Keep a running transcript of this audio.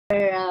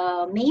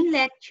main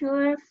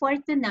lecture for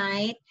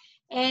tonight,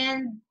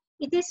 and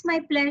it is my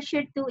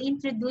pleasure to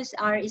introduce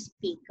our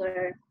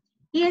speaker.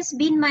 He has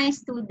been my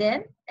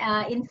student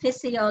in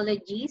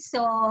physiology,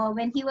 so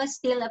when he was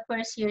still a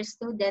first year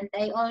student,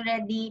 I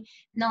already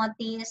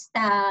noticed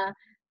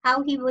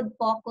how he would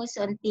focus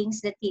on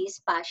things that he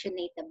is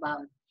passionate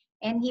about.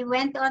 And he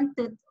went on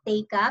to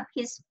take up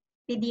his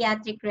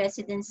pediatric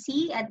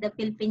residency at the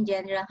Philippine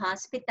General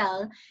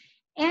Hospital,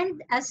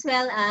 and as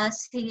well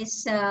as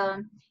his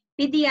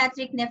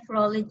pediatric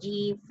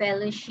nephrology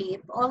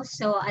fellowship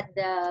also at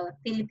the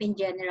Philippine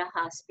General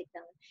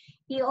Hospital.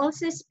 He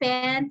also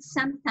spent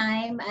some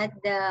time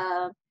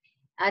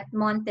at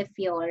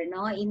Montefiore,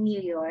 no, in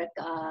New York,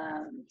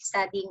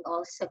 studying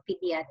also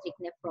pediatric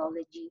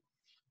nephrology.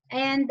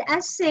 And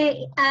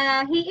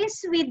he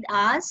is with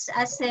us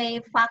as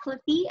a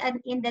faculty and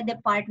in the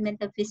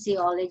Department of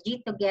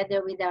Physiology,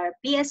 together with our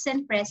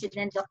PSN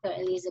President, Dr.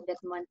 Elizabeth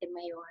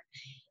Montemayor.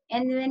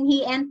 And when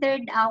he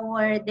entered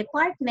our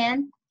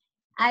department,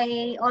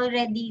 I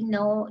already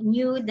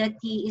knew that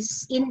he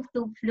is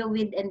into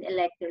fluid and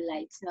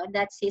electrolytes. No,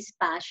 that's his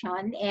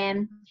passion,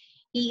 and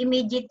he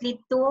immediately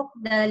took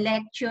the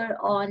lecture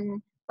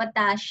on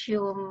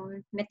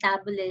potassium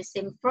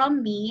metabolism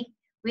from me,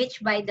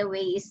 which, by the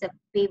way, is a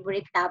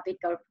favorite topic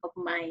of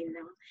mine.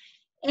 No?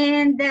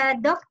 And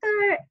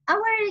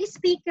our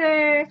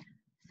speaker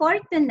for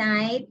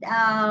tonight,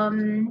 uh,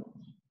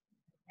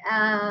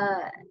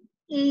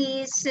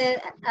 is a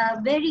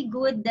very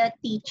good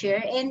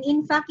teacher, and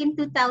in fact in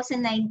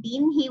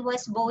 2019 he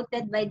was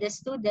voted by the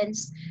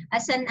students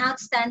as an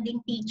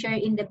outstanding teacher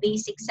in the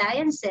basic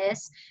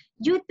sciences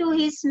due to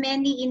his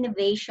many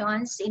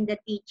innovations in the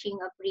teaching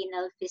of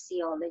renal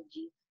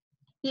physiology.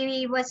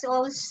 He was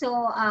also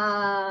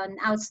an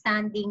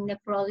outstanding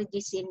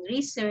nephrologist in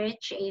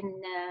research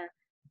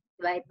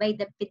by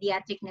the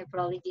Pediatric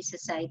Nephrology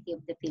Society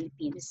of the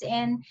Philippines,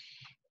 and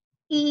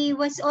he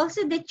was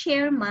also the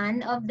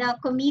chairman of the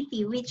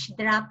committee which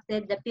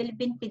drafted the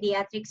Philippine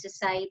Pediatric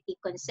Society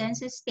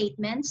consensus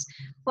statements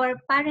for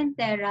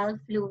parenteral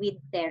fluid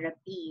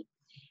therapy.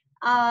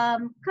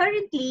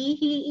 Currently,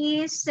 he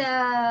is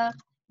the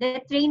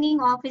training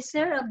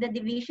officer of the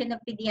Division of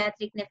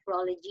Pediatric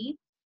Nephrology,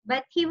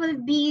 but he will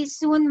be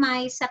soon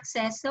my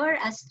successor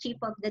as chief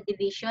of the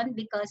division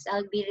because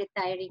I'll be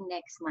retiring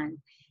next month.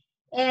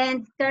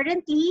 And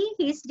currently,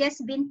 he's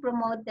just been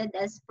promoted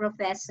as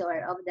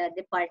professor of the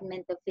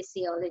Department of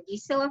Physiology.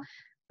 So,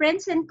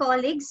 friends and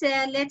colleagues,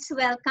 let's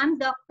welcome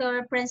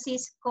Dr.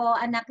 Francisco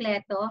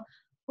Anacleto,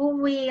 who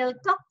will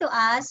talk to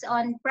us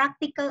on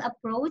practical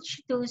approach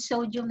to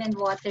sodium and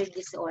water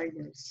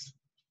disorders.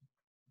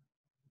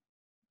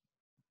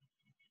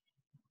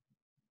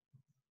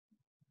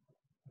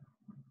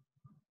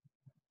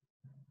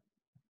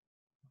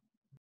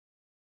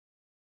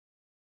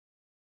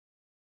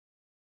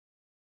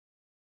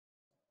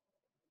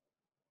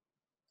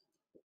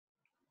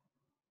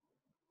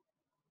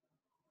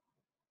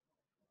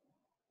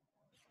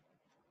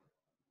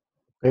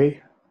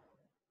 Okay.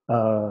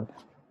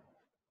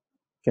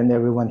 Can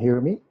everyone hear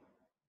me?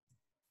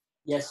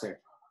 Yes, sir.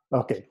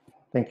 Okay.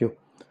 Thank you.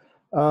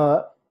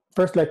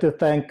 First, I'd like to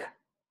thank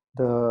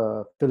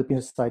the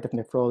Philippine Society of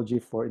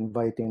Nephrology for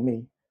inviting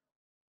me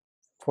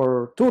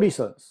for two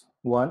reasons.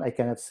 One, I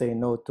cannot say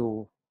no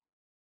to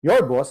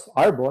your boss,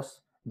 our boss,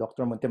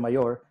 Dr.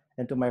 Montemayor,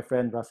 and to my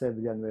friend Rosel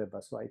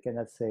Villanueva, so I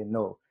cannot say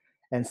no.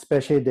 And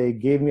especially they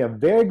gave me a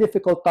very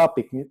difficult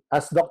topic.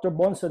 As Dr.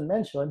 Bonson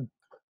mentioned,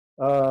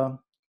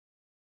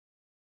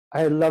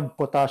 I love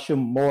potassium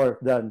more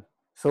than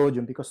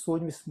sodium because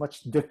sodium is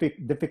much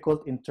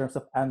difficult in terms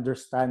of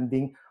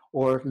understanding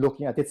or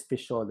looking at its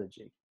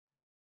physiology.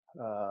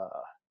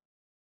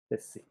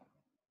 Let's see.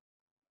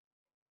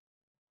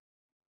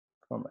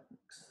 For my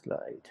next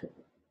slide.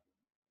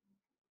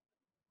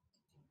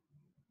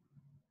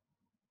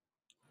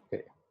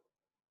 Okay.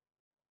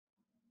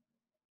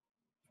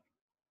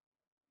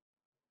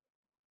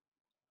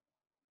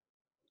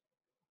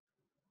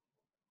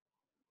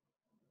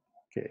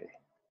 Okay.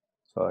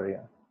 Sorry.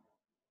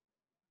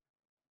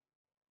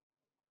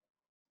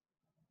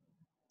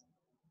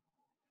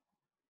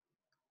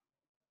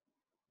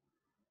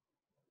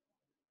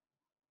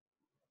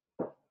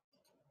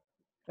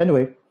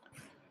 Anyway,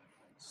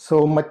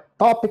 so my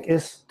topic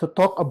is to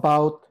talk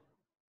about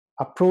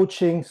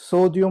approaching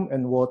sodium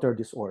and water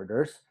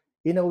disorders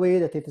in a way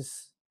that it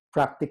is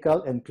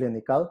practical and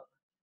clinical.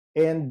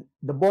 And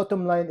the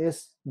bottom line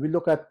is we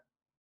look at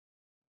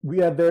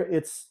whether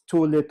it's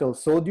too little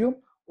sodium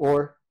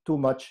or too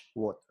much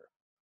water.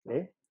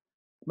 Okay?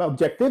 My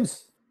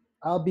objectives,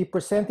 I'll be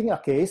presenting a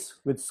case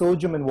with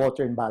sodium and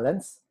water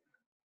imbalance,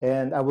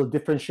 and I will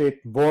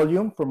differentiate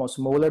volume from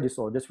osmolar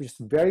disorders, which is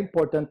very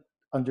important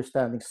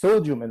understanding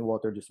sodium and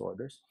water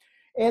disorders.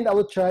 And I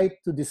will try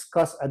to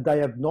discuss a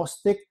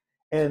diagnostic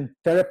and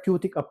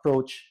therapeutic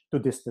approach to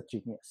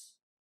dyslipidemias.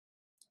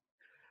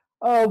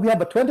 We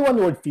have a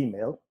 21-year-old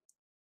female,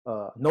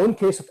 known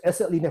case of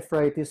SLE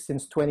nephritis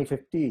since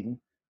 2015.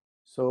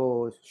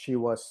 So she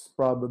was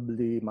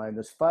probably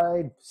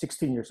 -5,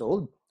 16 years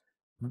old.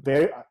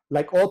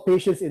 Like all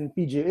patients in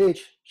PGH,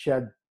 she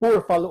had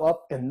poor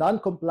follow-up and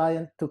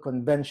non-compliant to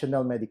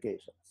conventional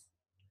medications.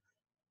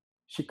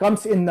 She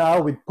comes in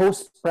now with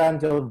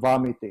postprandial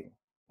vomiting,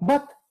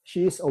 but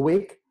she is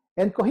awake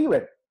and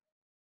coherent.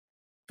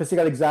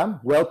 Physical exam,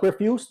 well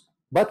perfused,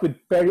 but with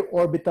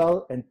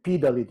periorbital and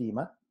pedal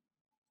edema.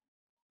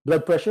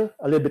 Blood pressure,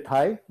 a little bit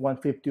high,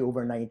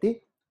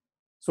 150/90.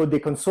 So they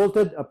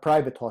consulted a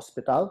private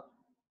hospital,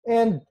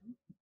 and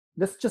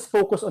let's just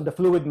focus on the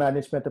fluid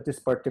management of this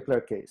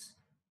particular case.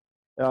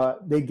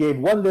 They gave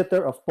 1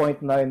 liter of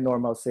 0.9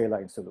 normal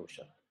saline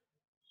solution.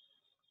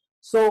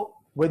 So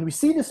when we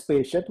see this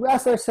patient, we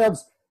ask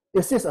ourselves,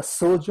 is this a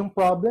sodium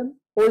problem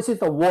or is it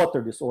a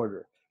water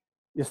disorder?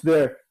 Is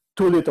there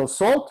too little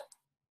salt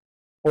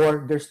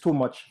or there's too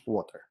much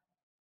water?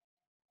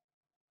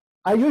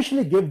 I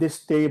usually give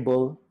this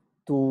table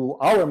to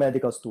our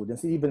medical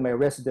students, even my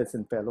residents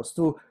and fellows,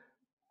 to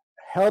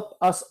help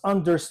us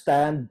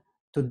understand,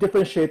 to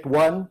differentiate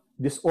one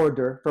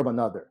disorder from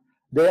another.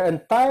 They are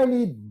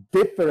entirely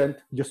different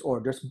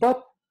disorders,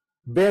 but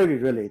very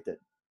related.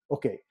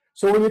 Okay,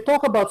 so when we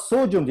talk about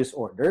sodium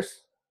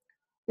disorders,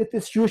 it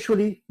is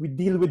usually we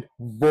deal with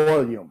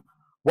volume.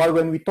 While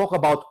when we talk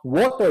about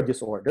water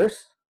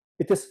disorders,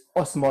 it is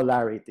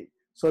osmolarity.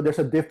 So there's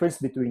a difference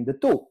between the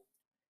two.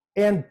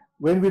 And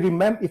when we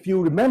remember, if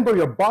you remember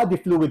your body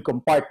fluid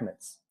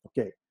compartments,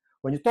 okay,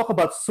 when you talk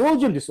about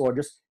sodium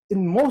disorders,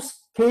 in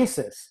most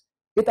cases,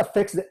 it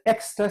affects the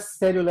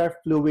extracellular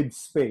fluid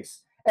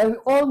space. And we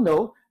all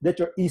know that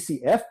your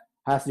ECF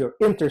has your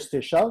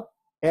interstitial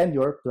and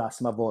your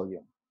plasma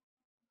volume.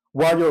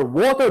 While your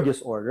water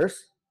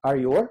disorders are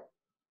your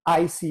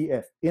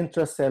ICF,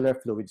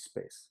 intracellular fluid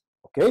space.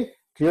 Okay,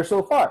 clear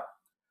so far?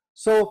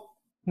 So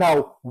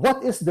now,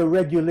 what is the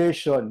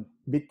regulation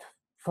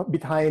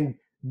behind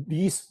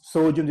these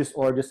sodium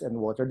disorders and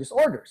water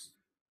disorders?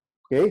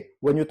 Okay,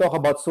 when you talk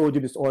about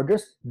sodium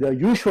disorders, the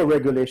usual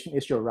regulation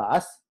is your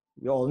RAS.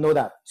 You all know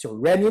that. So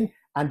renin,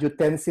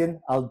 angiotensin,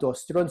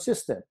 aldosterone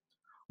system.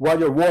 While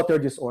your water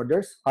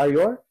disorders are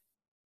your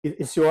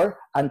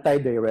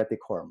antidiuretic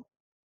hormone.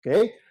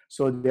 Okay,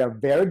 so they are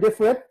very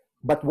different,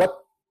 but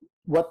what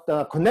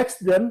connects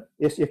them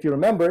is, if you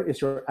remember,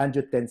 is your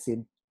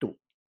angiotensin 2.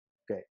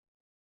 Okay.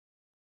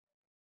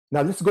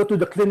 Now let's go to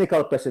the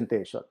clinical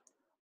presentation.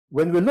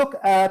 When we look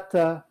at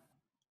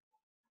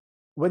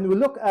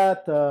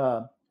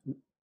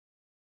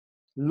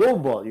low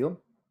volume,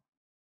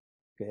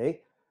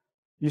 okay,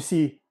 you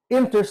see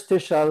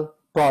interstitial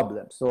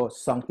problems, so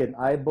sunken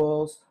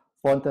eyeballs,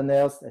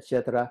 fontanelles,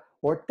 etc.,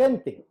 or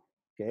tenting.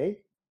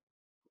 Okay.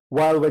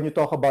 While when you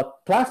talk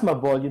about plasma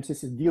volumes,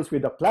 since it deals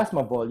with the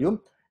plasma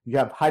volume, you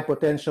have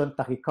hypotension,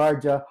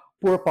 tachycardia,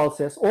 poor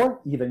pulses, or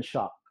even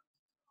shock.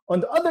 On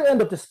the other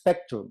end of the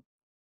spectrum,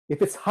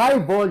 if it's high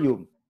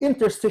volume,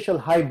 interstitial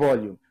high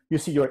volume, you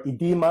see your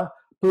edema,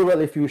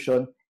 pleural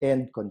effusion,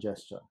 and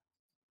congestion.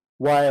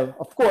 While,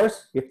 of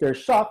course, if there's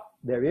shock,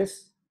 there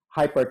is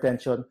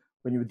hypertension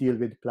when you deal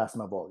with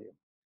plasma volume.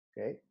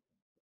 Okay.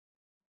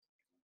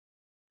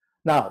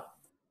 Now,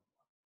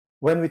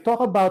 when we talk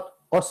about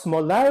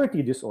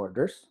osmolarity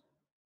disorders,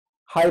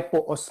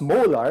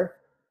 hypoosmolar,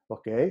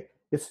 okay,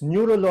 it's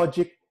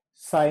neurologic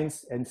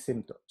signs and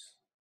symptoms.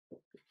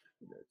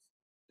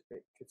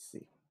 Let's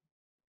see.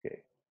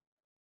 Okay.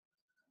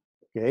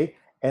 Okay.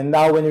 And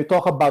now when we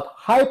talk about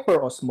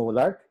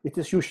hyperosmolar, it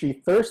is usually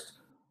thirst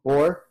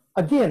or,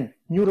 again,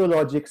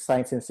 neurologic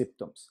signs and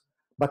symptoms.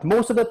 But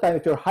most of the time,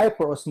 if you're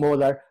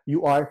hyperosmolar,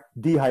 you are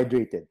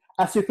dehydrated.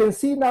 As you can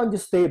see now in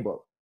this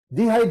table,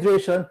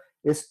 dehydration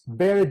is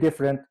very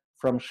different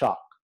from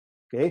shock.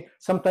 Okay?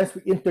 Sometimes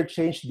we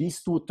interchange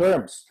these two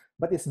terms,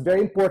 but it's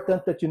very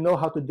important that you know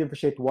how to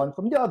differentiate one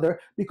from the other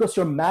because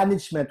your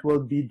management will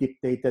be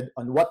dictated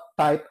on what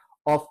type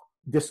of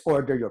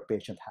disorder your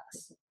patient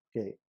has.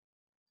 Okay?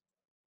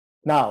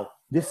 Now,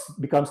 this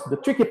becomes the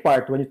tricky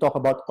part when you talk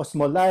about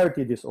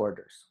osmolarity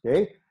disorders.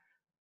 Okay?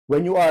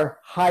 When you are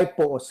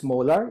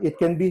hypoosmolar, it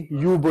can be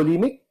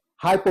euvolemic,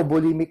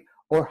 hypovolemic,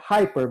 or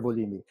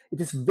hypervolemic. It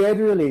is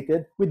very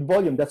related with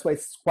volume. That's why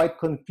it's quite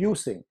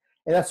confusing.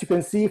 And as you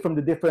can see from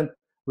the different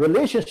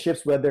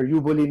relationships, whether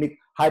euvolemic,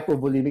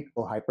 hypovolemic,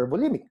 or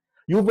hypervolemic.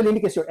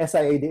 Euvolemic is your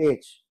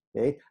SiADH.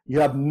 Okay? You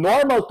have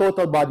normal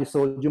total body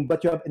sodium,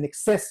 but you have an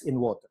excess in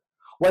water.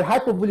 While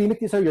hypovolemic,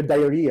 these are your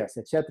diarrheas,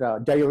 etc.,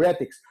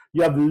 diuretics.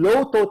 You have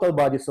low total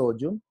body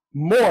sodium,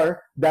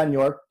 more than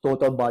your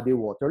total body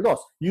water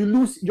loss.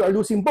 You are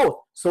losing both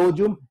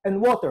sodium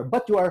and water,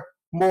 but you are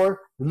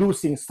more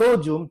losing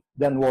sodium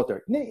than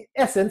water. In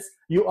essence,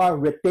 you are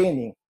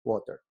retaining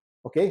water.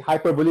 Okay,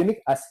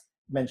 hypervolemic as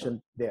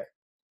mentioned there.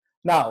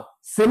 Now,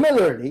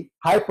 similarly,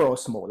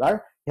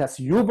 hyperosmolar has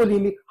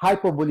euvolemic,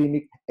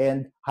 hypovolemic,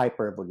 and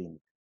hypervolemic.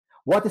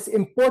 What is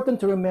important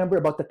to remember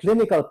about the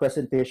clinical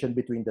presentation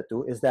between the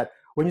two is that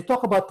when you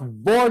talk about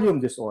volume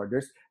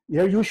disorders,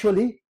 they're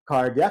usually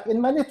cardiac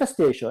in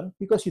manifestation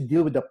because you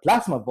deal with the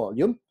plasma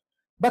volume,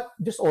 but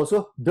there's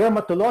also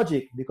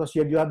dermatologic because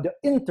you have the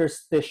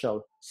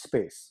interstitial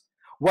space.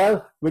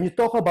 While when you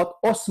talk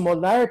about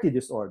osmolarity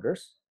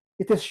disorders,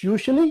 it is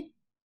usually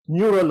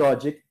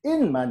neurologic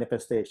in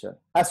manifestation.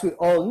 As we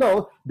all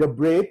know, the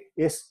brain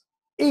is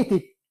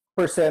 80%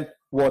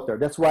 water.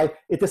 That's why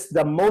it is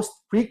the most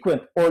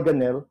frequent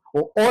organelle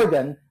or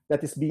organ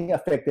that is being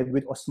affected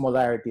with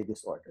osmolarity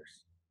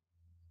disorders.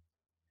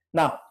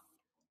 Now,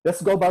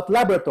 let's go about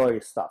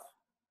laboratory stuff.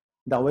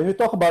 Now, when we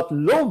talk about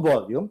low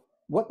volume,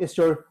 what is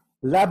your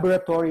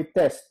laboratory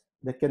test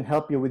that can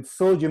help you with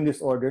sodium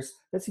disorders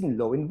that's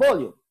low in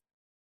volume?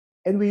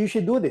 And we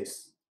usually do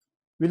this.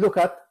 We look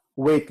at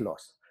weight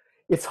loss.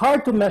 It's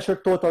hard to measure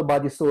total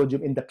body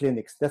sodium in the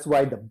clinics. That's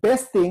why the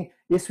best thing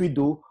is we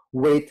do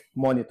weight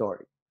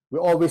monitoring. We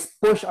always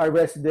push our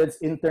residents,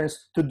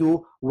 interns to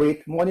do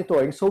weight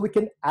monitoring so we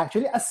can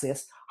actually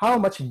assess how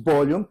much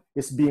volume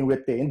is being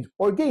retained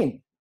or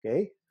gained.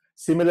 Okay?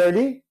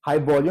 Similarly, high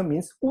volume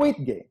means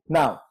weight gain.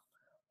 Now,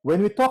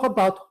 when we talk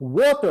about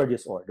water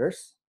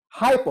disorders,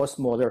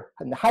 hyposmolar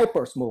and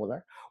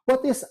hypersmolar,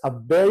 what is a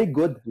very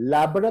good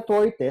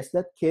laboratory test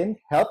that can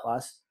help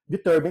us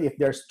determine if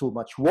there's too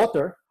much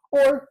water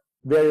or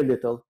very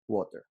little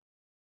water?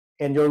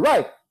 And you're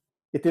right,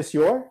 it is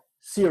your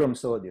serum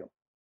sodium,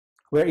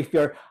 where if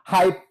you're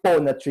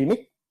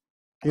hyponatremic,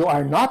 you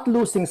are not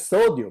losing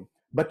sodium,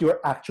 but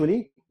you're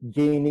actually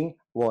gaining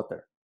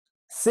water.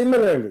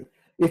 Similarly,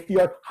 if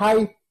you're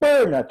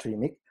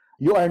hypernatremic,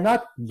 you are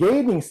not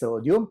gaining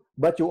sodium,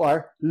 but you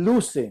are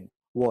losing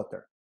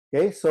water.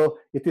 Okay, so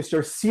it is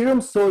your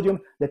serum sodium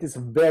that is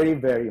very,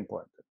 very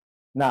important.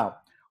 Now,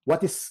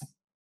 what is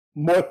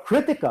more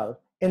critical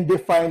in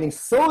defining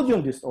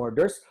sodium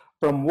disorders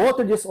from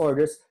water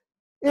disorders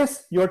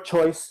is your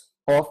choice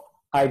of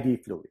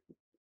IV fluid.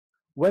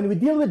 When we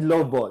deal with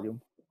low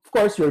volume, of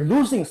course, you're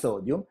losing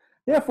sodium.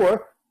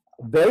 Therefore,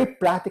 a very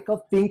practical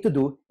thing to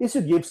do is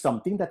to give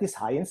something that is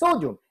high in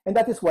sodium. And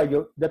that's why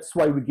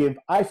we give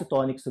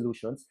isotonic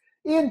solutions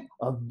in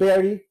a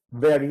very,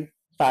 very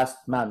fast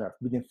manner,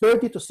 within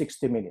 30 to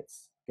 60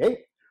 minutes.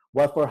 Okay?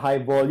 While for high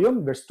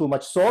volume, there's too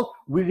much salt,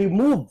 we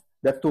remove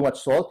that too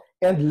much salt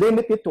and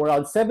limit it to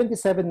around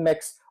 77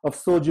 mg of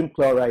sodium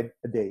chloride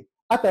a day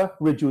at a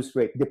reduced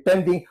rate,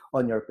 depending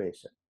on your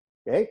patient.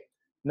 Okay?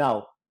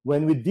 Now,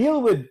 when we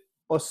deal with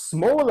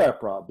osmolar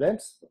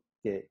problems,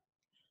 okay,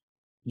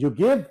 you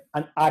give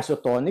an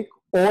isotonic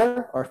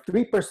or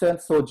 3%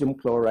 sodium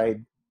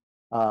chloride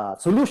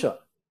solution.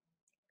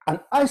 An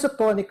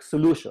isotonic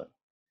solution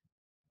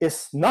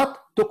is not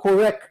to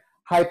correct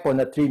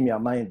hyponatremia,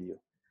 mind you.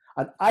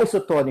 An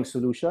isotonic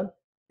solution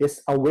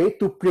is a way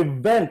to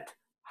prevent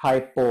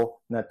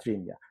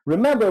hyponatremia.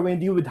 Remember, when you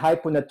deal with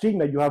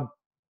hyponatremia, you have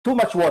too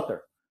much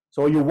water.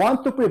 So you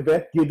want to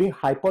prevent giving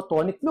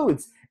hypotonic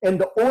fluids. And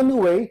the only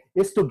way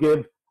is to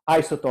give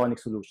isotonic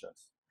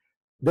solutions.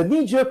 The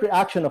knee-jerk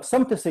reaction of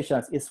some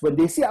physicians is when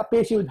they see a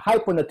patient with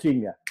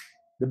hyponatremia,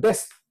 the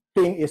best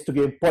thing is to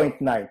give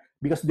 0.9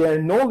 because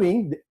they're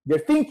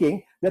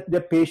thinking that the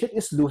patient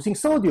is losing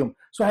sodium.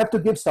 So I have to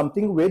give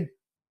something with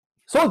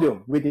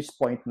sodium, which is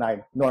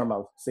 0.9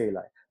 normal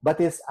saline. But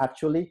it's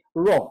actually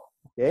wrong.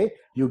 Okay?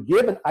 You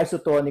give an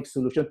isotonic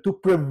solution to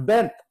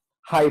prevent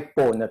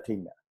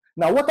hyponatremia.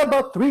 Now, what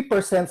about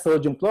 3%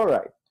 sodium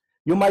chloride?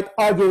 You might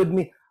argue with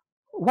me,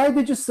 why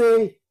would you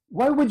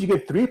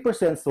give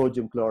 3%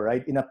 sodium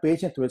chloride in a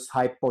patient who is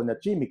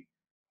hyponatremic?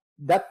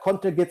 That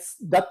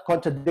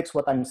contradicts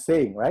what I'm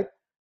saying, right?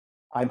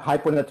 I'm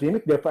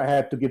hyponatremic, therefore I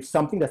have to give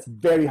something that's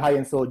very high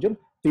in sodium,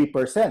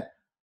 3%.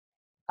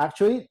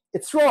 Actually,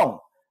 it's wrong.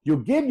 You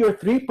give your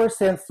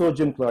 3%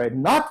 sodium chloride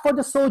not for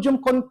the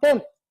sodium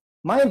content,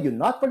 mind you,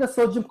 not for the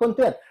sodium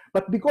content,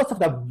 but because of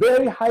the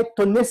very high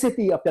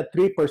tonicity of the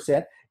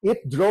 3%,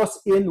 it draws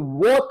in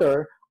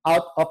water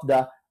out of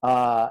the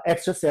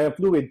extracellular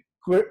fluid,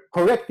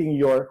 correcting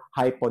your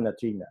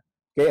hyponatremia.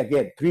 Okay,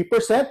 again,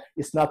 3%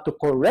 is not to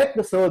correct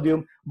the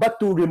sodium, but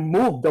to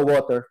remove the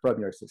water from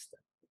your system.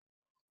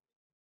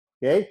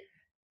 Okay,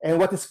 and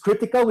what is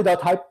critical with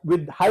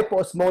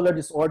hypoosmolar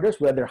disorders,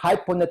 whether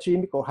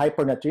hyponatremic or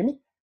hypernatremic,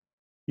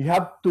 you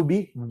have to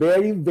be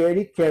very,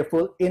 very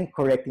careful in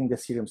correcting the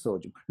serum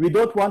sodium. We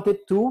don't want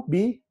it to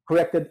be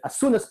corrected as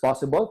soon as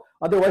possible.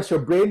 Otherwise, your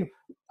brain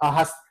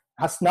has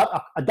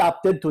not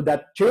adapted to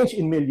that change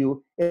in milieu,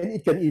 and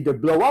it can either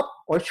blow up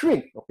or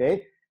shrink.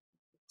 Okay.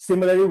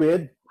 Similarly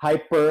with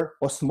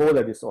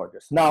hyperosmolar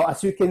disorders. Now,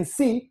 as you can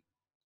see,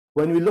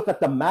 when we look at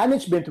the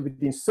management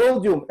within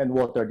sodium and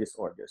water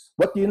disorders,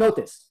 what do you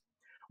notice?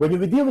 When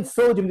you deal with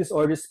sodium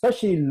disorders,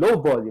 especially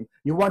low volume,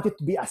 you want it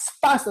to be as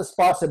fast as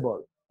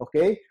possible.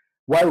 Okay?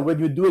 While when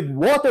you do with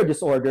water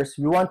disorders,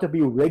 we want to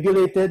be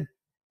regulated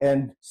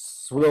and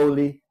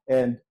slowly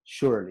and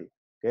surely.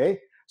 Okay?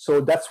 So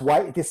that's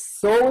why it is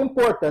so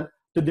important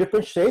to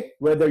differentiate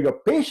whether your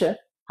patient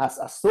has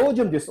a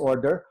sodium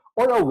disorder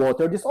or a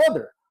water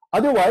disorder.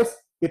 Otherwise,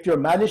 if your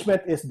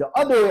management is the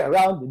other way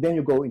around, then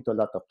you go into a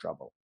lot of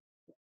trouble.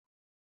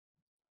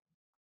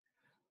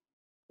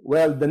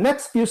 Well, the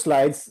next few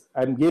slides,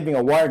 I'm giving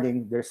a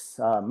warning. There's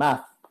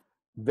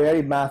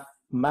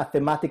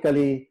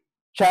mathematically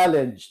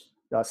challenged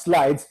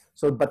slides.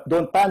 So, but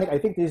don't panic. I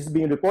think this is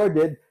being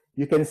recorded.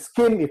 You can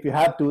skim if you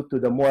have to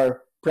the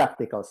more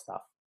practical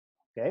stuff.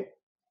 Okay.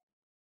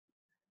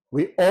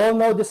 We all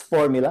know this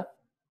formula,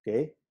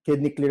 okay?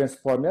 Kidney clearance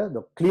formula,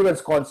 the clearance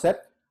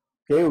concept,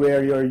 okay,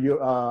 where your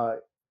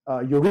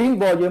urine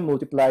volume,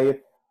 multiply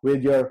it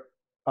with your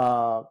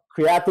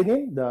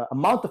creatinine, the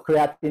amount of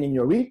creatinine in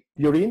your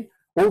urine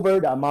over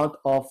the amount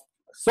of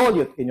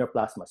solute in your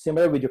plasma.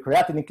 Similar with your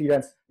creatinine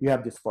clearance, you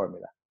have this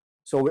formula.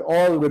 So we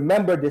all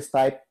remember this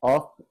type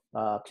of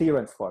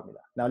clearance formula.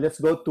 Now let's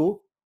go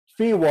to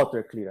free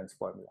water clearance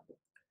formula.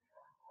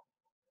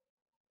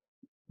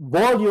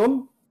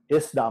 Volume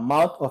is the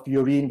amount of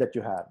urine that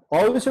you have.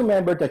 Always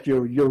remember that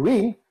your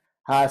urine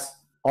has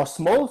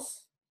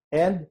osmoles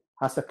and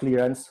has a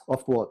clearance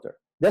of water.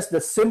 That's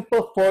the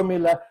simple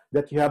formula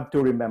that you have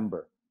to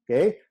remember.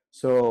 Okay,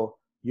 so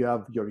you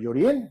have your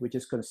urine, which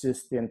is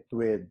consisting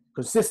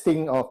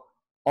of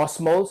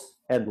osmoles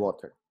and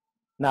water.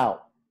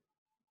 Now,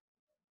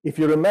 if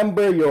you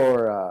remember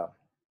your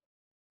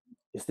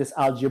is this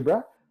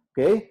algebra?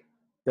 Okay,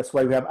 that's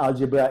why we have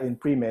algebra in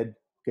pre-med.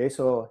 Okay,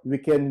 so we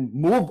can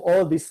move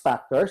all these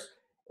factors,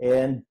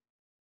 and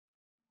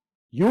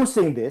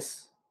using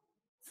this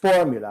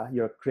formula,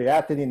 your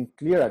creatinine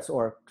clearance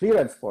or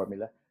clearance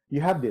formula,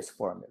 you have this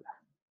formula.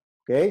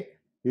 Okay,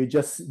 you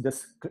just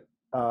this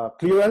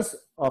clearance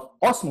of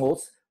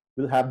osmoles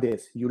will have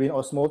this urine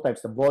osmol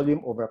times the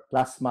volume over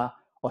plasma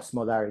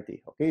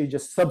osmolarity. Okay, you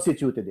just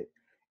substituted it,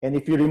 and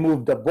if you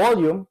remove the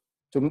volume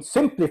to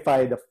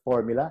simplify the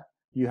formula,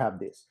 you have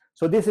this.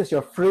 So this is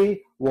your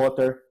free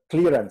water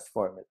clearance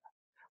formula.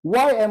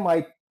 Why am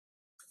I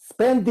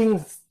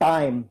spending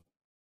time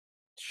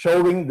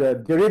showing the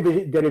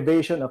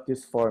derivation of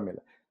this formula?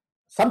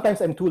 Sometimes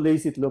I'm too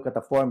lazy to look at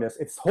the formulas.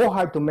 It's so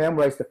hard to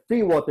memorize the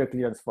free water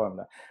clearance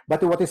formula.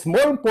 But what is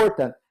more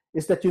important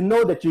is that you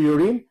know that your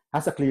urine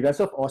has a clearance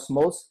of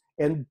osmoles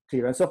and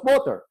clearance of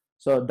water.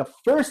 So the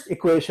first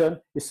equation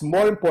is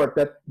more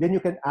important than you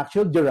can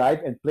actually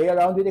derive and play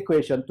around with the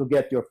equation to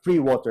get your free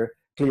water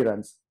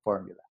clearance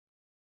formula.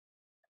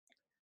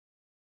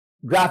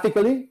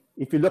 Graphically,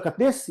 if you look at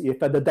this, if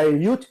the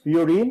dilute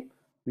urine,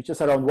 which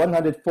is around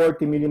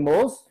 140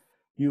 millimoles,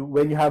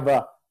 when you have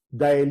a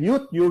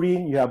dilute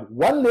urine, you have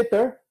 1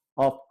 liter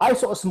of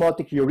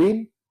isoosmotic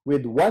urine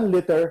with 1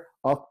 liter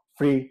of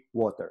free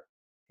water.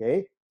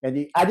 Okay, and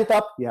you add it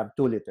up, you have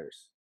 2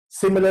 liters.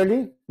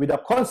 Similarly, with a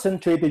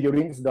concentrated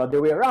urine, it's the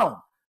other way around.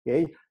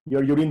 Okay,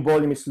 your urine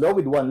volume is low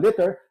with 1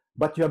 liter,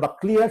 but you have a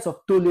clearance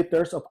of 2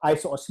 liters of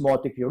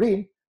isoosmotic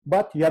urine,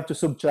 but you have to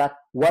subtract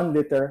 1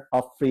 liter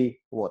of free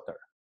water.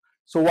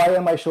 So why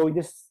am I showing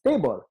this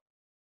table?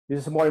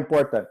 This is more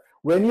important.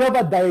 When you have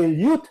a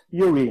dilute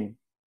urine,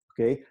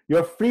 okay,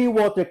 your free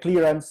water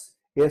clearance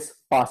is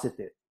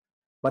positive.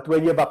 But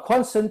when you have a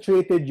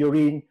concentrated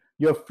urine,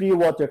 your free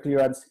water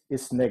clearance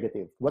is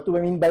negative. What do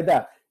I mean by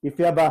that? If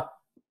you have a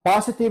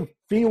positive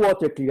free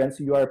water clearance,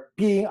 you are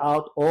peeing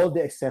out all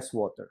the excess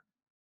water.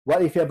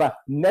 While if you have a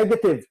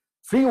negative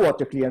free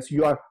water clearance,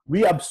 you are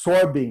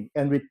reabsorbing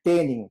and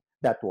retaining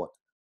that water.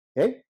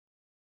 Okay?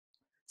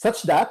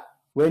 Such that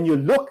when you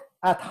look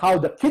at how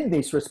the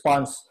kidneys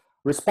respond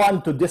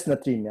to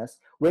dysnatremias,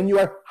 when you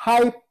are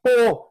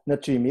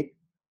hyponatremic,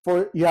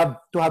 you have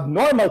to have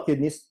normal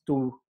kidneys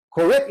to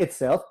correct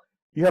itself,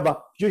 you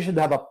should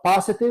have a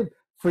positive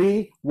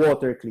free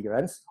water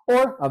clearance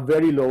or a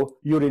very low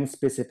urine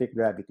specific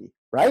gravity,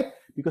 right?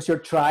 Because you're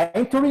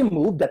trying to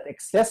remove that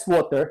excess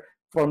water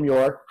from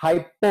your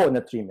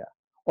hyponatremia.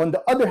 On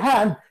the other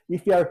hand,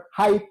 if you are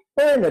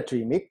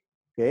hypernatremic,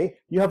 okay,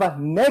 you have a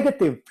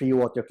negative free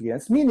water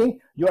clearance, meaning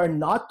you are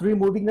not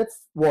removing that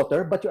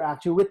water, but you're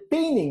actually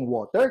retaining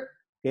water,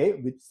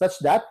 okay, such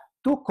that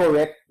to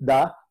correct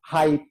the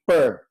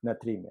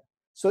hypernatremia.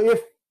 So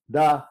if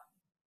the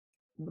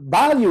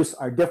values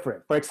are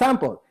different, for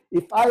example,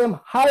 if I am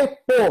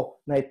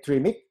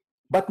hyponatremic,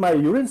 but my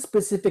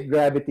urine-specific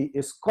gravity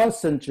is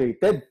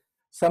concentrated,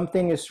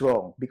 something is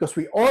wrong. Because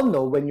we all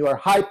know when you are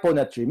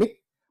hyponatremic,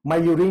 my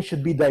urine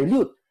should be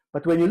dilute.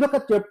 But when you look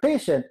at your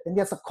patient and he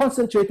has a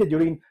concentrated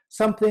urine,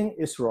 something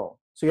is wrong.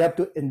 So you have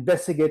to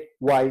investigate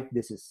why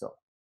this is so.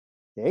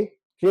 Okay,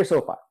 clear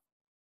so far?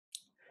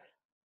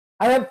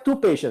 I have 2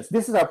 patients.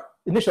 This is our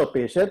initial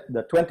patient,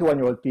 the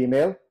 21-year-old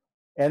female,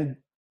 and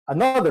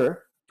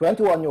another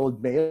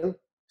 21-year-old male,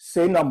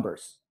 same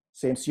numbers.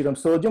 Same serum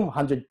sodium,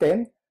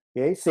 110.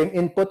 Okay, same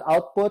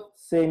input-output,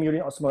 same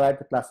urine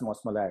osmolarity, plasma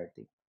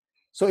osmolarity.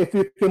 So if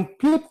you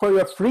compute for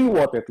your free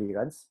water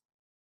clearance,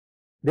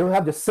 they will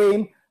have the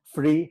same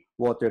free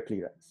water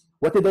clearance.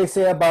 What did I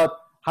say about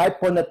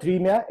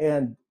hyponatremia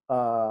and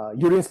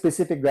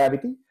urine-specific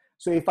gravity?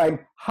 So if I'm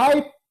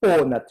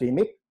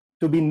hyponatremic,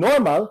 to be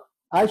normal,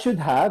 I should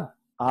have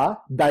a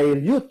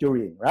dilute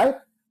urine, right?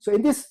 So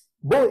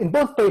in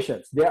both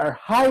patients, they are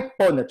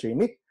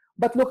hyponatremic,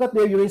 but look at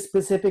their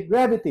urine-specific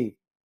gravity.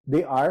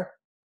 They are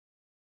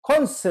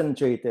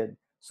concentrated.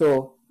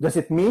 So does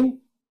it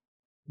mean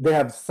they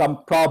have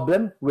some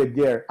problem with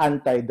their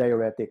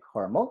antidiuretic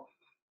hormone?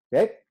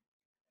 Okay.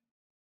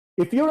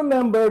 If you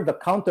remember the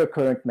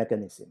countercurrent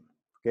mechanism,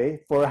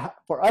 okay,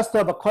 for us to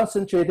have a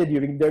concentrated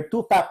urine, there are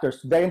 2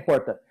 factors very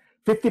important.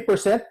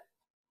 50%,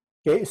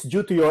 okay, is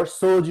due to your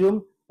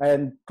sodium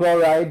and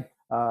chloride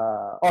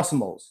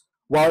osmoles,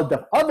 while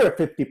the other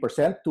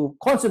 50% to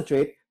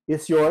concentrate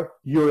is your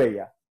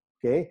urea.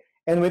 Okay,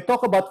 and when we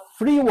talk about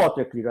free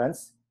water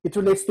clearance, it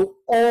relates to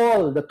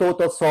all the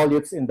total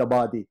solutes in the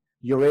body: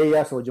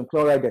 urea, sodium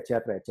chloride,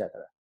 etc., etc.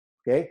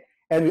 Okay,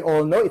 and we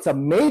all know it's a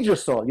major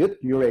solute,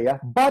 urea,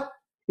 but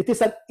it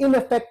is an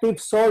ineffective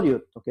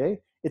solute. Okay,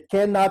 it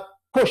cannot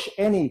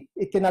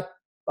it cannot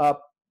uh,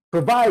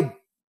 provide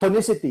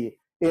tonicity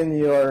in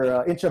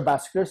your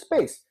intravascular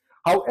space.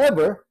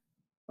 However,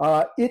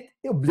 it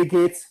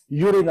obligates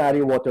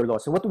urinary water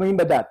loss. So what do we mean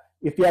by that?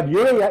 If you have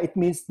urea, it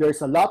means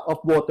there's a lot of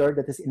water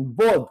that is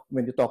involved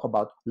when you talk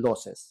about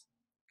losses.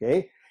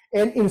 Okay,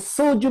 and in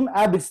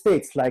sodium-avid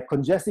states like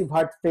congestive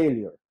heart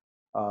failure,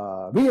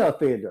 renal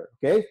failure,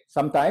 okay,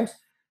 sometimes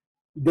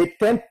they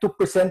tend to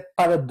present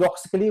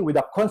paradoxically with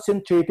a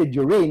concentrated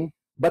urine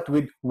but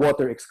with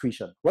water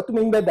excretion. What do you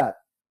mean by that?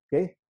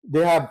 Okay,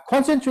 they have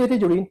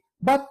concentrated urine,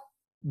 but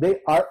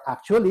they are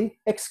actually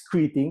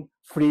excreting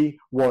free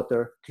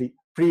water.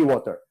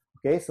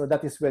 Okay, so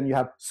that is when you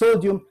have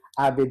sodium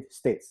avid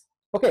states.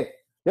 Okay,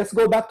 let's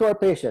go back to our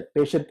patient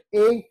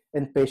A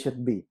and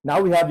patient B.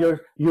 Now we have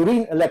your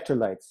urine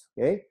electrolytes.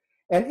 Okay,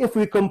 and if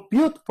we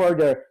compute for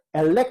the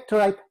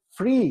electrolyte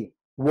free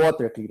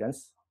water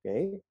clearance,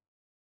 okay,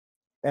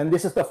 and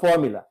this is the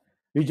formula.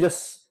 You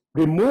just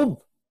remove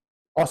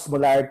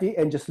osmolarity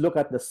and just look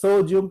at the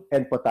sodium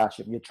and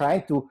potassium. You're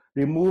trying to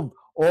remove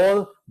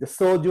all the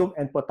sodium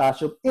and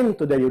potassium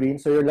into the urine,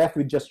 so you're left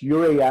with just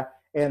urea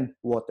and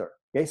water.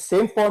 Okay,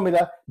 same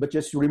formula, but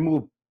just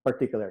remove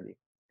particularly.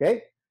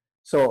 Okay,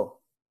 so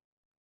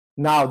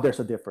now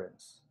there's a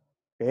difference.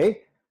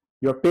 Okay,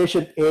 your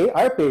patient A,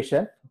 our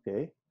patient,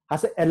 okay,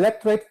 has an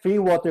electrolyte-free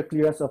water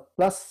clearance of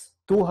plus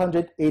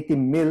 280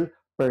 mil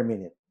per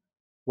minute,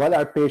 while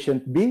our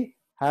patient B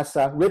has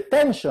a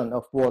retention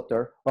of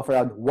water of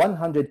around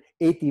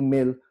 180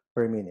 mil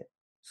per minute.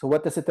 So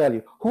what does it tell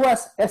you? Who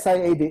has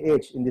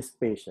SIADH in this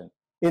patient?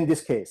 In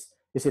this case,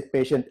 is it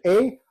patient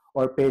A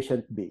or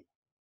patient B?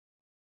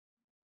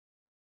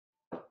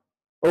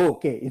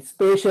 Okay, it's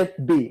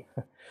patient B.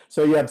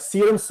 So you have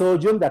serum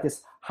sodium that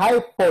is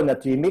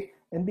hyponatremic,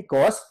 and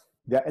because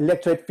the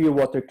electrolyte-free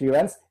water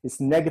clearance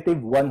is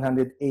negative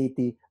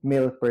 180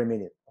 mil per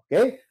minute.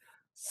 Okay,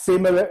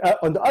 similar.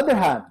 On the other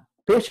hand,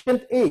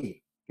 patient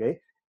A, okay,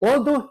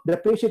 although the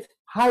patient is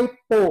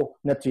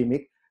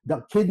hyponatremic,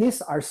 the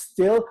kidneys are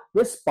still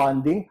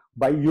responding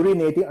by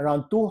urinating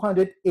around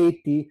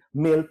 280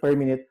 mil per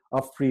minute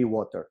of free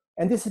water.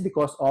 And this is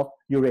because of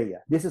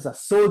urea. This is a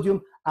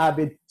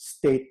sodium-avid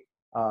state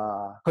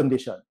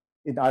condition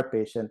in our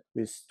patient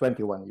who is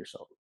 21 years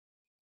old.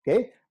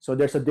 Okay, so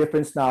there's a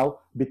difference now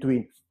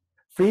between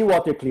free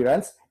water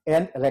clearance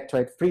and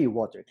electrolyte-free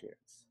water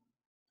clearance.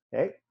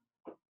 Okay.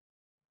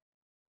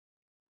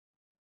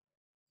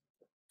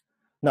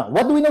 Now,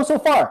 what do we know so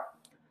far?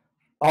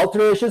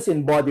 Alterations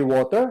in body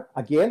water,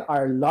 again,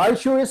 are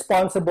largely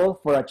responsible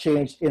for a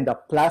change in the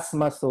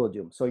plasma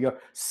sodium. So your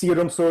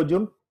serum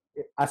sodium,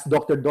 as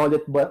Dr.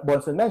 Dolit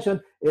Bonson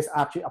mentioned, is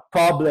actually a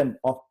problem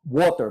of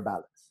water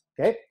balance.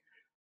 Okay.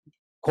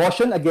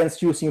 Caution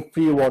against using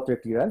free water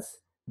clearance,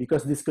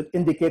 because this could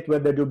indicate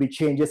whether there will be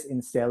changes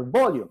in cell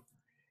volume.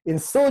 In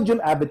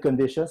sodium-avid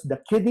conditions, the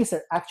kidneys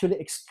are actually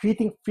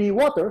excreting free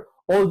water,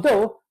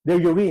 although their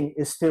urine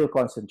is still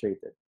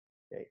concentrated.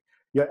 Okay.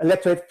 Your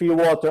electrolyte-free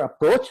water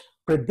approach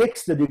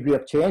predicts the degree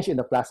of change in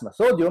the plasma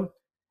sodium,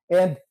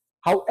 and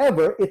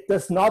however, it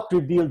does not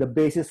reveal the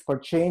basis for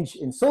change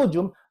in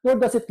sodium, nor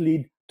does it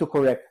lead to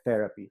correct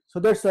therapy. So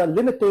there's a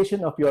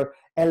limitation of your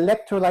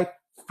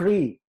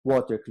electrolyte-free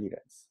water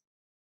clearance.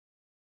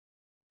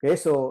 Okay,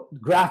 so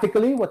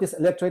graphically, what is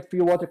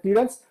electrolyte-free water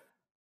clearance?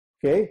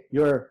 Okay,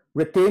 you're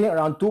retaining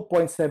around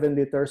 2.7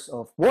 liters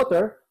of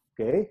water.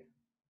 Okay,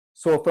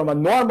 so from a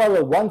normal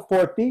of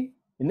 140,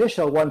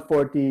 initial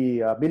 140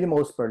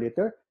 millimoles per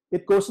liter,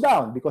 it goes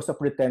down because of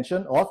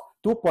retention of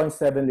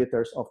 2.7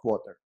 liters of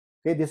water.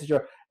 Okay, this is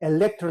your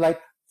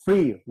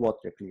electrolyte-free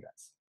water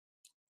clearance.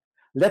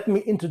 Let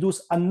me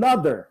introduce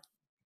another.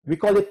 We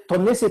call it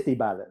tonicity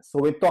balance. So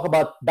when we talk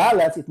about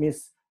balance, it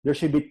means there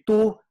should be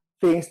two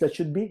things that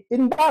should be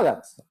in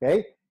balance,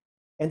 okay?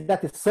 And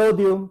that is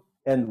sodium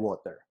and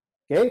water,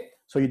 okay?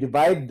 So you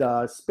divide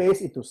the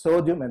space into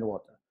sodium and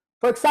water.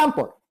 For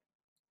example,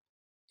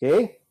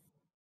 okay,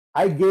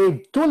 I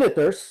gave 2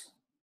 liters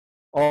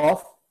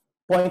of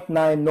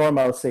 0.9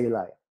 normal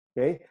saline,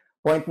 okay?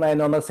 0.9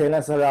 normal saline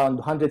is around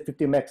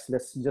 150 megs.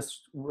 Let's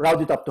just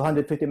round it up to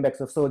 150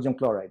 megs of sodium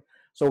chloride.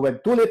 So when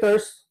 2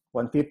 liters,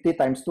 150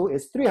 times 2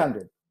 is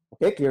 300.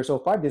 Okay, clear so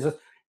far? This is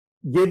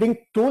giving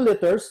 2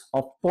 liters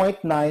of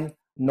 0.9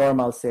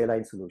 normal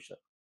saline solution.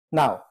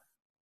 Now,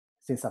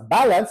 since a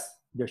balance,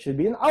 there should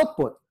be an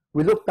output.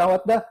 We look now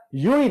at the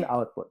urine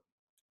output.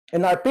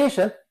 In our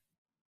patient,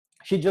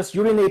 she just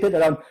urinated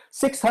around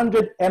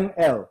 600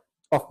 ml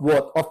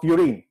of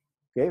urine,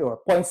 okay, or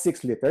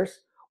 0.6 liters,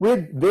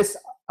 with this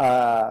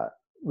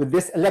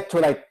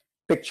electrolyte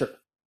picture,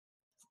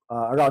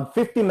 around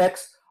 50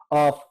 megs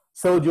of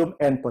sodium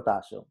and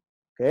potassium.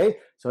 Okay,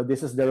 so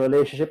this is the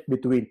relationship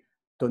between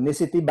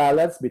tonicity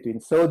balance between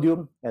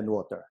sodium and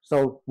water.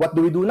 So what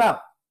do we do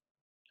now?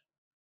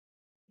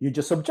 You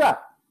just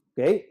subtract,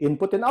 okay,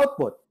 input and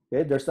output.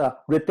 Okay, there's a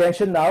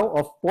retention now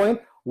of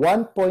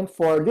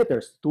 1.4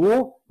 liters.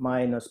 2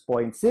 minus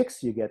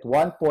 0.6, you get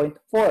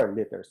 1.4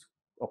 liters.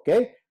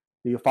 Okay,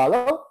 do you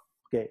follow?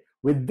 Okay,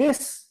 with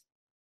this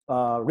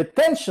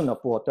retention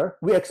of water,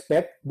 we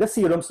expect the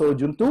serum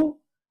sodium to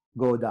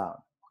go down.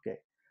 Okay,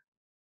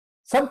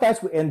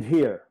 sometimes we end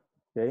here.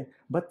 Okay,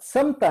 but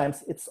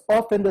sometimes it's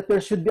often that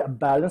there should be a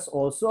balance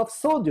also of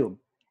sodium.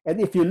 And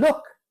if you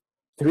look,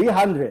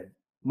 300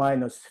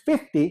 minus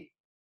 50,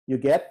 you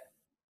get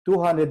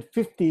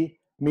 250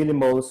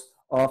 millimoles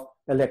of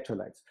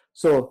electrolytes.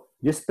 So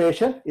this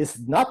patient is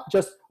not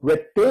just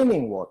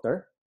retaining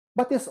water,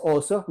 but is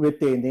also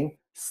retaining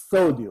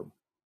sodium.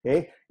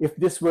 Okay,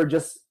 if we're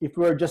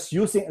just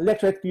using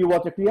electrolyte-free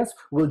water clearance,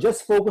 we'll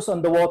just focus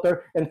on the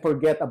water and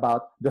forget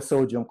about the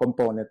sodium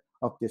component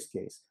of this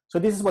case. So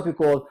this is what we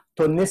call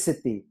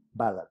tonicity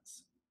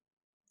balance.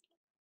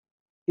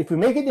 If we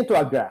make it into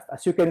a graph,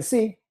 as you can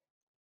see,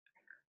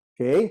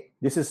 okay,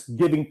 this is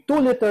giving 2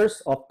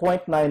 liters of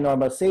 0.9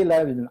 normal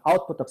saline with an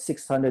output of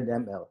 600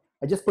 ml.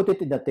 I just put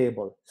it in the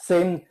table.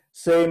 Same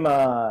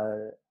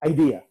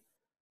idea.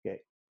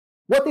 Okay,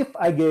 what if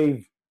I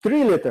gave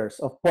 3 liters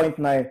of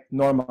 0.9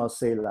 normal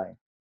saline?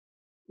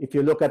 If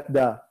you look at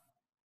the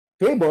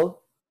table,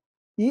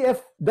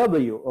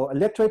 EFW, or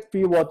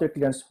electrolyte-free water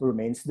clearance,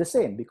 remains the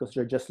same because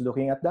you're just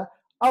looking at the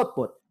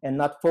output and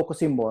not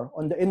focusing more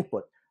on the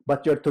input.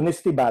 But your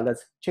tonicity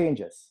balance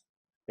changes.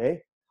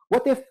 Okay,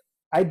 what if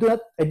I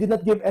did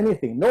not give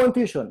anything, no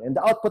infusion, and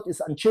the output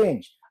is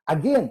unchanged?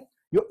 Again,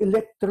 your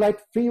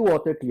electrolyte-free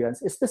water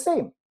clearance is the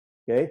same,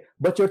 okay?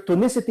 But your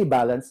tonicity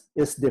balance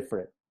is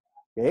different,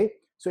 okay?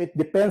 So it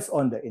depends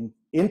on the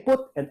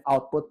input and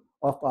output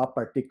of a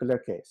particular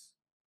case,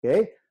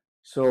 okay?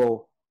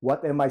 So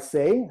what am I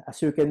saying?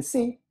 As you can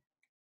see,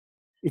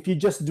 if you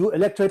just do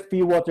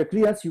electrolyte-free water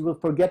clearance, you will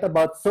forget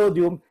about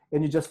sodium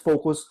and you just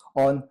focus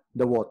on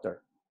the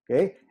water,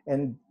 okay?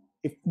 And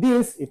it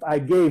means if I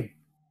gave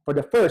for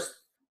the first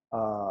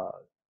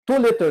 2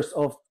 liters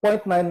of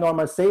 0.9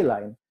 normal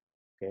saline,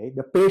 okay,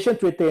 the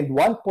patient retained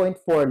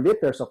 1.4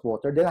 liters of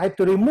water, then I have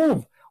to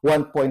remove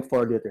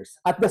 1.4 liters.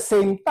 At the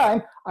same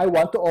time, I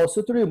want to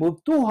also to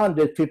remove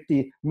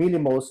 250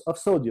 millimoles of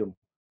sodium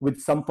with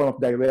some form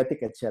of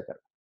diuretic, etc.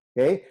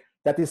 Okay,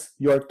 that is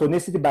your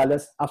tonicity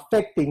balance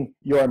affecting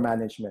your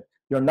management.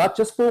 You're not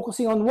just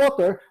focusing on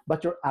water,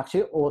 but you're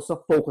actually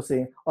also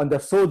focusing on the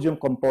sodium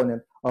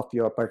component of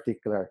your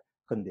particular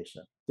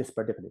condition, this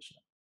particular condition.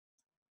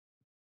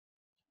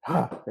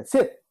 That's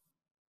it.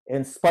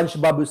 And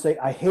SpongeBob will say,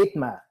 I hate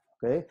math,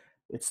 okay?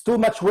 It's too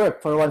much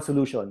work for one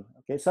solution,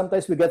 okay?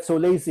 Sometimes we get so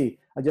lazy,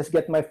 I just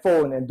get my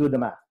phone and do the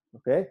math,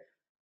 okay?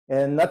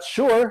 And not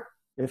sure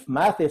if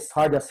math is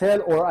hard as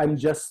hell or I'm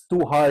just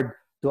too hard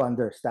to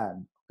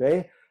understand,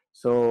 okay?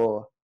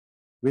 So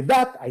with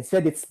that, I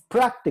said it's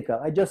practical.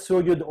 I just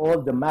showed you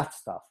all the math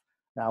stuff.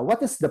 Now,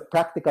 what is the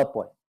practical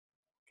point?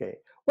 Okay,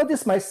 what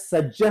is my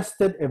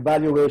suggested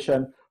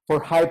evaluation for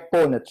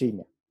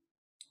hyponatremia?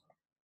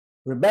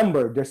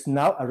 Remember, there's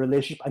now a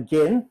relationship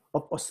again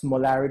of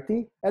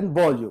osmolarity and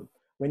volume.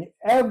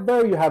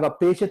 Whenever you have a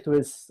patient who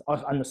is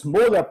on a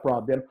smaller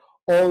problem,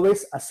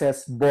 always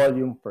assess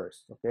volume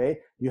first,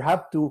 okay? You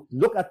have to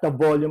look at the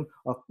volume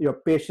of your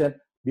patient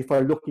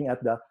before looking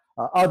at the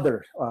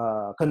other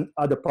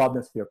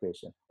problems of your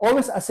patient.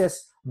 Always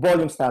assess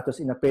volume status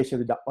in a patient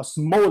with the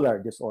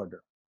osmolar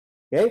disorder,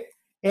 okay?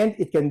 And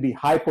it can be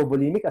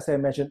hypovolemic, as I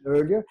mentioned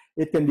earlier.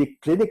 It can be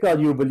clinical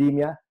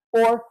euvolemia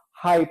or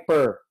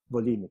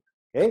hypervolemic.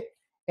 Okay,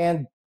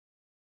 and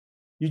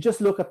you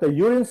just look at the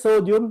urine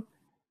sodium,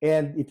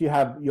 and if you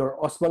have your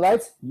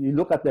osmolytes, you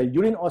look at the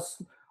urine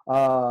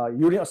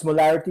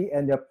osmolarity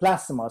and your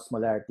plasma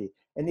osmolarity.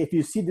 And if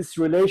you see this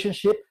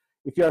relationship,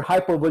 if you're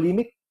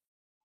hypovolemic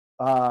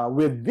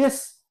with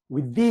these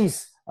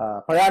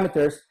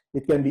parameters,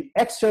 it can be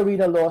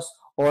extrarenal loss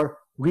or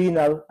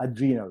renal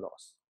adrenal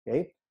loss.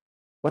 Okay,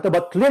 what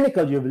about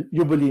clinical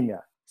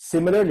euvolemia?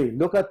 Similarly,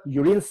 look at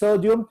urine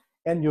sodium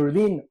and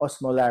urine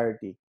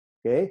osmolarity.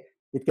 Okay.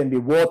 It can be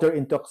water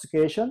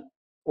intoxication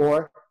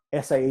or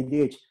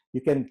SIADH.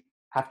 You can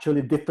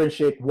actually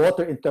differentiate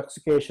water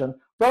intoxication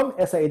from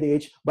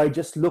SIADH by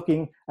just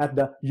looking at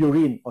the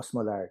urine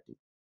osmolarity.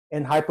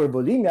 And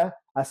hypervolemia,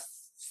 as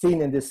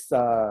seen in this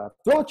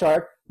flow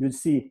chart, you'll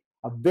see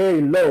a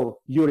very low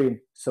urine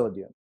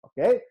sodium.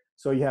 Okay,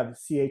 so you have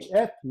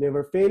CHF,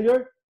 liver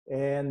failure,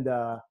 and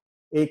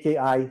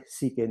AKI,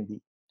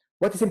 CKD.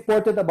 What is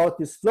important about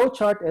this flow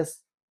chart is,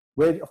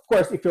 well, of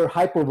course, if you're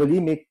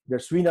hypovolemic,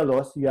 there's renal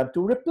loss, you have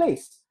to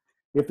replace.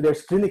 If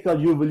there's clinical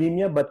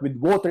euvolemia, but with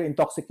water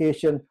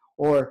intoxication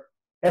or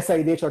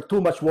SIDH or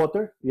too much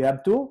water, you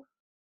have to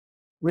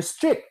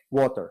restrict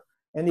water.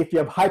 And if you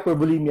have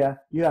hypervolemia,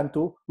 you have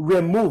to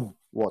remove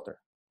water.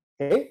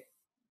 Okay?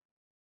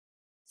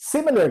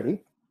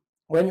 Similarly,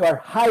 when you are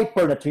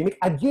hypernatremic,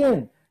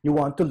 again, you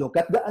want to look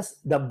at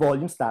the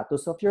volume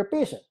status of your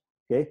patient.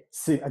 Okay?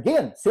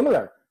 Again,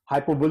 similar.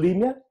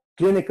 Hypovolemia,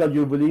 clinical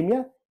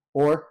euvolemia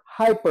or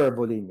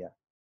hypervolemia.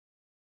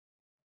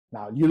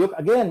 Now, you look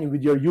again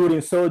with your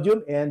urine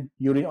sodium and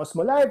urine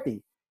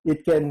osmolarity.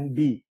 It can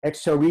be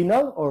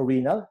extrarenal or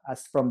renal,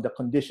 as from the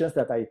conditions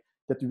that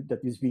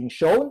is being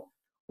shown,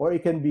 or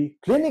it can be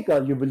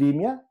clinical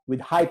euvolemia with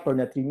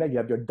hypernatremia. You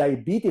have your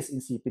diabetes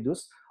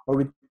insipidus, or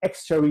with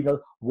extrarenal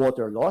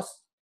water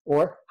loss,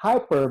 or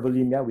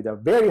hypervolemia with a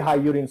very high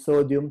urine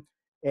sodium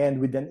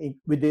and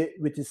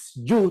which is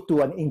due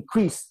to an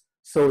increased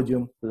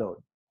sodium load.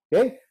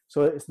 Okay,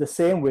 so it's the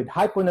same with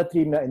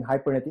hyponatremia and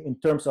hypernatremia in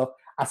terms of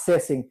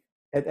assessing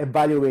and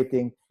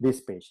evaluating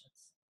these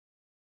patients.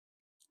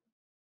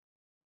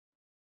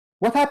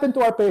 What happened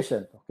to our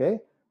patient? Okay,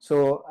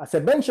 so as I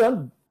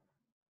mentioned,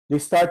 they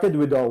started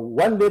with a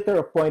 1 liter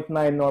of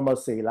 0.9 normal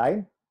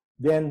saline,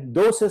 then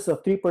doses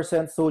of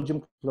 3%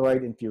 sodium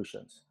chloride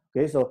infusions.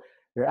 Okay, so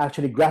they're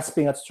actually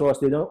grasping at straws.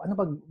 They don't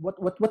know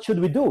what should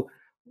we do?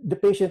 The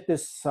patient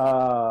is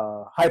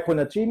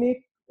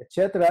hyponatremic,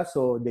 etc.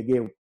 So they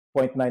gave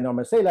 0.9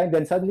 normal saline.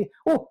 Then suddenly,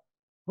 oh,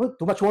 well,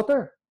 too much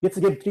water. Let's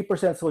give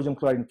 3% sodium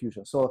chloride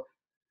infusion. So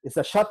it's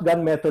a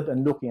shotgun method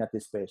and looking at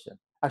this patient.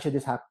 Actually,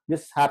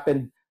 this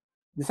happened.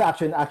 This is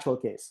actually an actual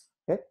case.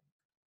 Okay.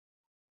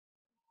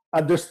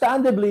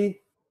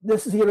 Understandably, the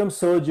serum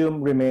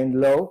sodium remained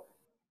low,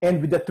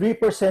 and with the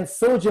 3%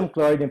 sodium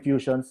chloride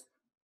infusions,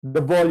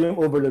 the volume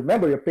overload.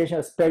 Remember, your patient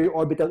has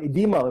periorbital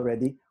edema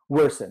already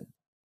worsened.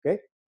 Okay,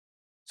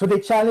 so they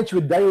challenge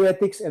with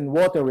diuretics and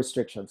water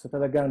restrictions. So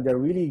talagang they're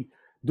really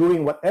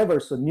doing whatever.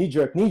 So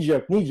knee-jerk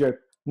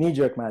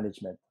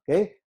management.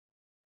 Okay,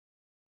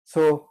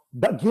 so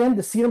again,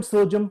 the serum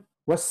sodium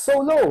was so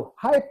low,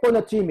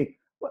 hyponatremic.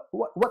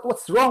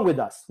 What's wrong with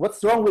us?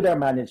 What's wrong with our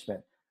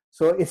management?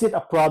 So is it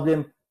a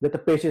problem that the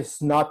patient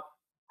is not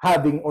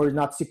having or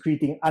not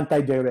secreting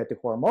antidiuretic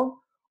hormone,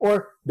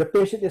 or the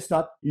patient is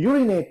not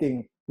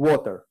urinating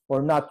water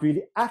or not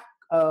really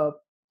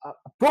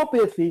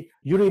appropriately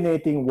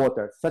urinating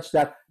water, such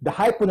that the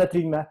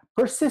hyponatremia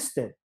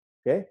persisted?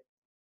 Okay.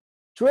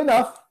 True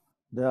enough,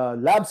 the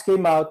labs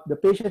came out. The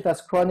patient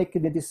has chronic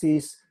kidney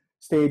disease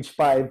stage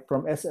 5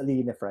 from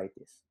SLE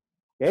nephritis.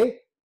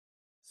 Okay.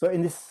 So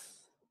in this,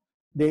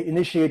 they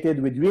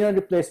initiated with renal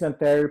replacement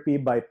therapy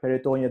by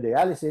peritoneal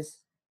dialysis.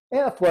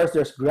 And of course,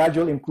 there's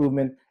gradual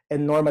improvement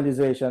and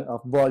normalization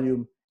of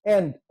volume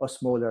and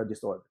osmolar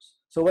disorders.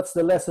 So what's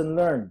the lesson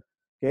learned?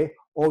 Okay,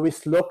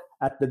 always look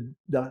at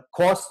the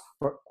cause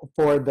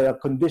for the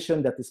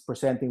condition that is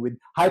presenting with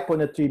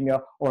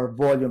hyponatremia or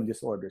volume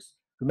disorders.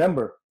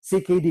 Remember,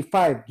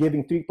 CKD5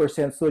 giving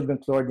 3% sodium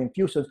chloride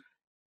infusions,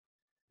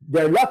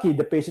 they're lucky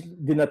the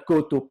patient did not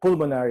go to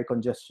pulmonary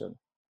congestion.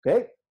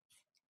 Okay.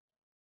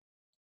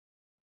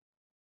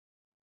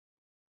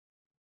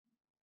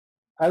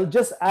 I'll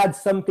just add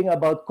something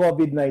about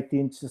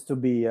COVID-19 just to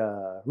be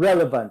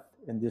relevant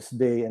in this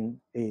day and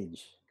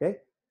age. Okay,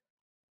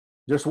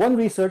 there's one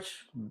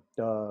research.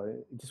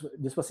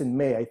 This was in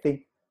May, I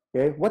think.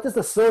 Okay, what is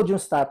the sodium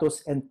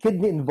status and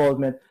kidney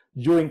involvement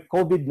during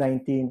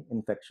COVID-19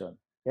 infection?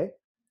 Okay,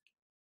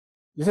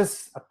 this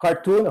is a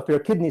cartoon of your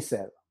kidney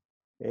cell.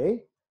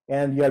 Okay,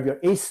 and you have your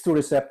ACE2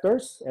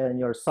 receptors and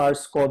your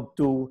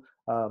SARS-CoV-2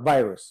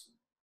 virus.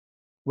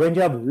 When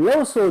you have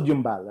low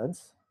sodium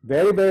balance,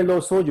 very, very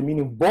low sodium,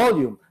 meaning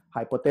volume,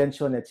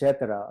 hypotension,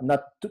 etc.,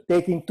 not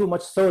taking too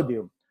much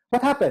sodium,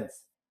 what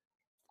happens?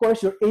 Of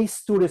course, your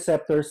ACE2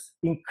 receptors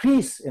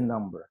increase in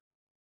number.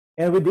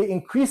 And with the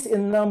increase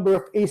in number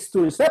of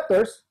ACE2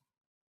 receptors,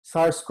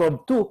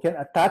 SARS-CoV-2 can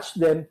attach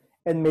them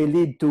and may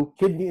lead to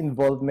kidney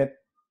involvement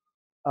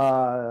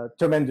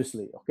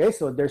tremendously. Okay,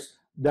 so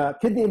the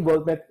kidney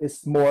involvement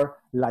is more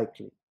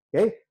likely.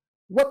 Okay,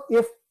 what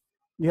if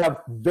you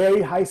have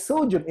very high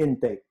sodium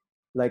intake,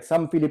 like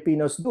some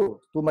Filipinos do,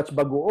 too much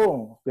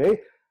bagoong?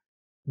 Okay,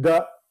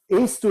 the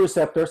ACE2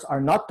 receptors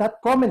are not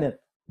that prominent.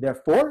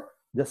 Therefore,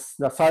 the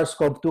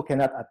SARS-CoV-2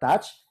 cannot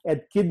attach,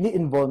 and kidney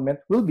involvement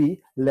will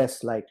be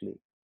less likely.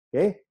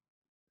 Okay,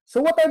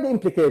 so what are the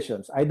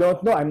implications? I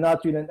don't know. I'm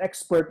not really an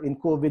expert in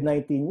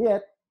COVID-19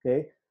 yet.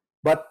 Okay,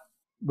 but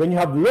when you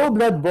have low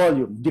blood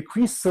volume,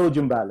 decreased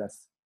sodium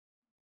balance,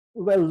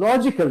 well,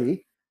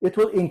 logically, it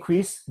will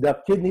increase the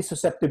kidney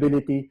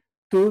susceptibility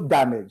to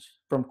damage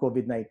from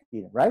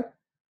COVID-19, right?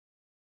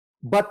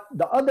 But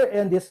the other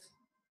end is,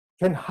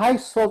 can high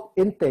salt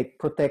intake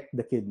protect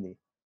the kidney,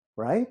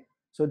 right?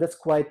 So that's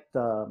quite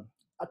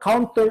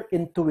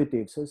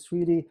counterintuitive. So it's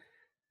really,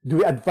 do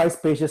we advise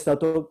patients now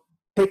to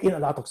take in a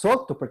lot of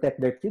salt to protect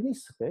their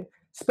kidneys? Okay,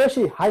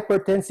 especially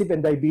hypertensive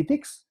and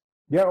diabetics.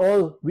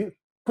 We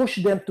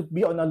push them to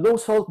be on a low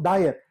salt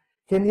diet.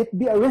 Can it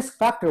be a risk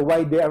factor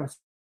why they are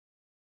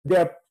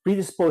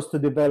predisposed to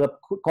develop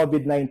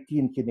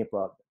COVID-19 kidney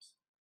problems?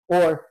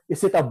 Or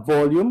is it a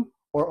volume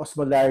or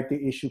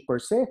osmolarity issue per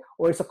se,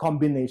 or it's a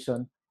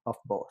combination of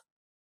both?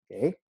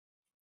 Okay.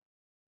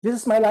 This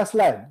is my last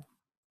slide.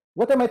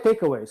 What are my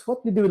takeaways?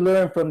 What did we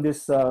learn from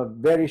this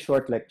very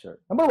short lecture?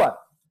 Number one,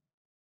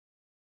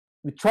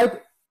 we tried,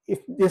 if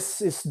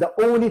this is the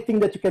only thing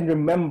that you can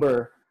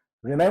remember,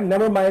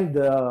 never mind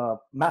the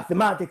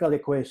mathematical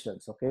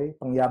equations, okay?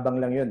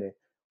 Pangyabang lang yun eh.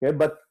 Okay,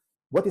 but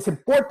what is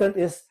important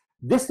is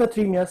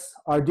dysnatremias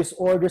are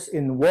disorders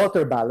in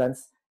water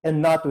balance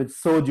and not with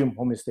sodium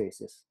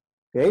homeostasis.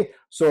 Okay,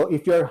 so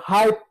if you're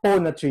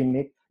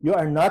hyponatremic, you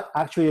are not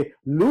actually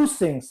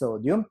losing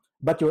sodium,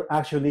 but you're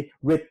actually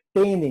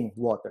retaining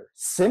water.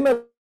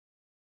 Similarly,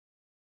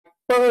 if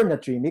you're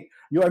hypernatremic,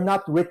 you are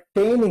not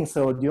retaining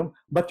sodium,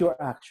 but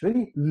you're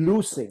actually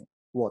losing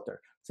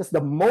water. So that's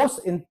the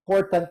most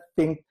important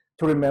thing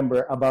to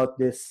remember about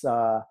this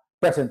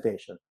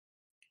presentation.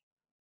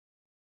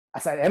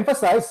 As I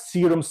emphasized,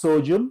 serum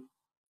sodium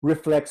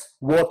reflects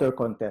water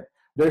content.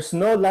 There's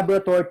no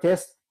laboratory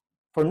test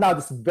for now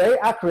that's very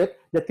accurate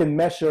that can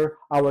measure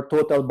our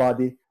total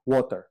body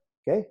water.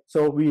 Okay,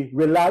 so we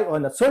rely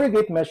on a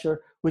surrogate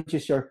measure, which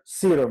is your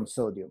serum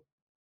sodium.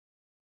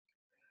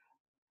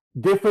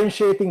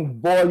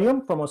 Differentiating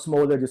volume from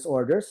osmolar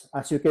disorders,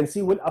 as you can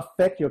see, will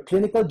affect your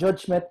clinical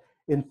judgment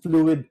in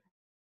fluid and volume.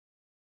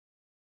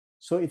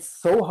 So it's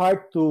so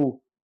hard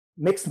to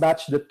mix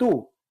match the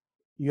two.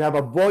 You have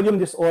a volume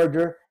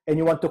disorder and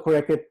you want to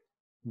correct it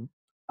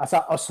as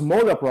a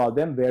osmolar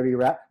problem, very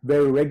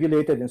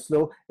regulated and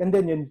slow, and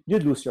then you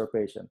lose your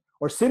patient.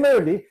 Or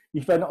similarly,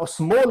 if an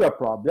osmolar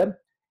problem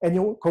and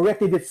you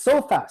corrected it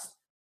so fast,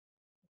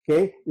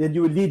 okay, then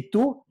you lead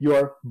to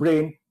your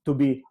brain to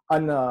be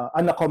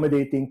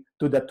unaccommodating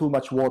to the too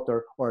much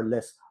water or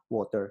less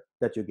water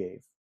that you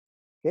gave.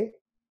 Okay,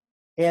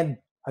 and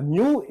a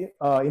new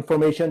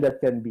information that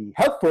can be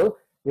helpful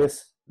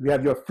is we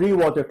have your free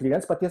water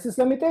clearance, but this is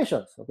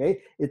limitations.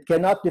 Okay, it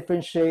cannot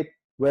differentiate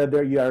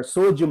whether you are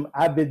sodium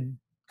avid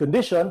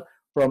condition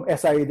from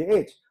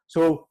SIADH.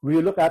 So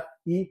we look at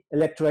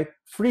electrolyte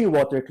free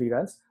water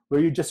clearance,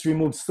 where you just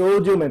remove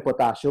sodium and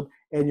potassium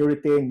and you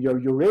retain your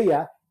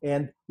urea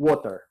and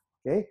water.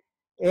 Okay,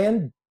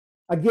 and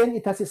again,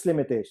 it has its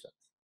limitations.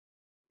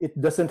 It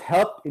doesn't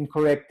help in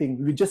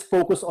correcting. We just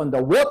focus on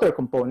the water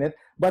component,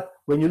 but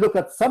when you look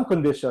at some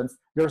conditions,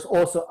 there's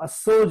also a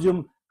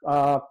sodium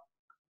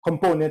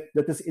component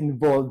that is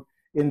involved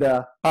in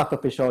the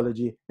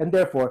pathophysiology, and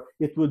therefore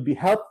it would be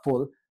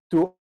helpful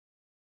to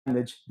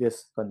manage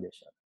this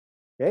condition.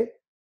 Okay,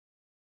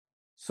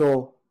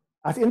 so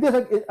as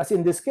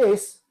in this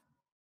case,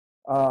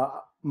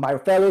 my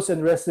fellows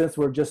and residents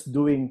were just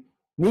doing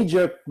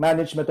knee-jerk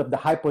management of the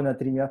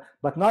hyponatremia,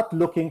 but not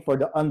looking for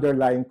the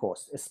underlying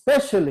cause,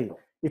 especially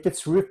if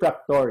it's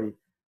refractory.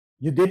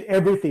 You did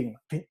everything.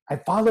 I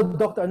followed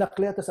Dr.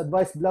 Anacleto's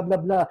advice, blah, blah,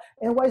 blah.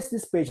 And why is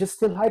this patient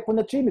still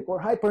hyponatremic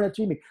or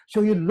hypernatremic?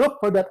 So you look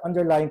for that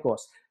underlying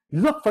cause.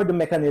 Look for the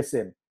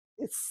mechanism.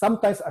 It's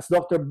sometimes, as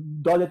Dr.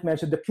 Dolet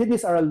mentioned, the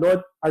kidneys are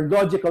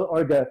logical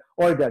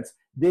organs.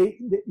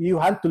 You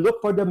have to look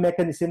for the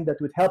mechanism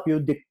that would help you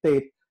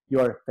dictate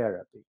your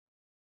therapy.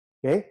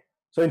 Okay?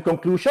 So in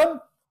conclusion,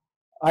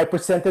 I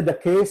presented the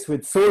case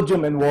with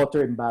sodium and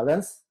water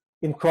imbalance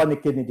in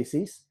chronic kidney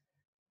disease.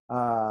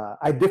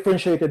 I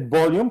differentiated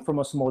volume from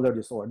osmolar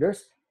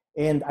disorders,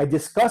 and I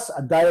discussed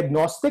a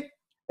diagnostic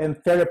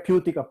and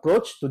therapeutic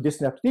approach to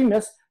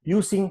dysnatremias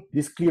using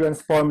these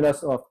clearance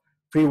formulas of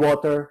free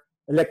water,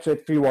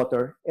 electrolyte free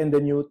water, and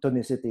the new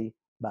tonicity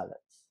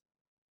balance.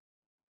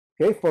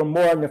 Okay, for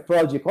more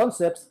nephrology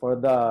concepts, for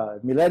the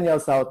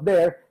millennials out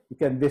there, you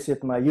can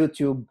visit my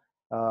YouTube,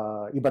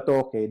 Iba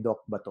to kay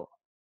Doc Bato.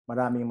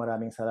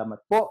 Maraming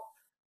salamat po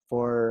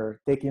for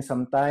taking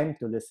some time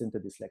to listen to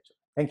this lecture.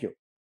 Thank you.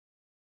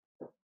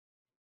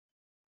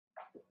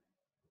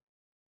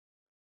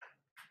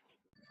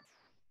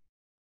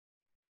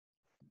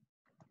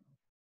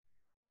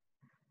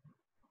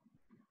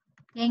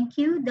 Thank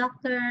you,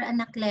 Dr.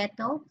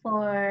 Anacleto,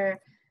 for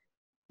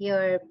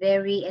your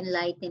very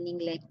enlightening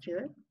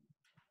lecture.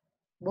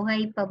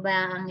 Buhay pa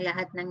ba ang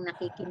lahat ng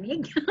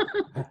nakikinig?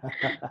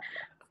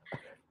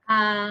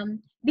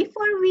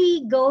 Before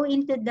we go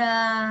into the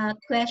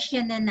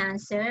question and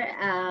answer,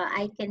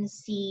 I can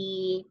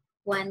see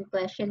one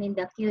question in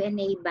the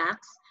Q&A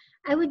box.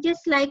 I would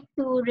just like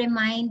to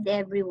remind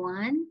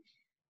everyone,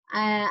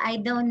 I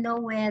don't know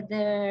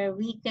whether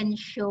we can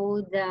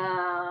show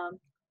the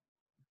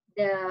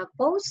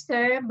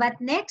poster, but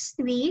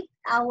next week,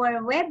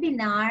 our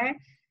webinar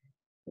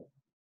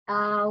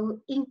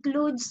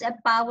includes a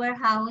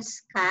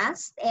powerhouse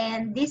cast,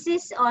 and this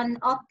is on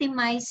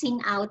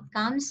optimizing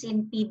outcomes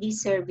in PD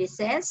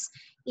services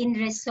in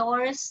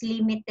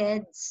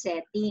resource-limited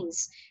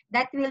settings.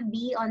 That will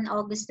be on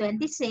August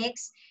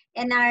 26th,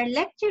 and our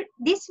lecture,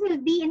 this will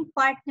be in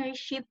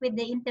partnership with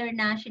the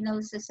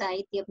International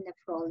Society of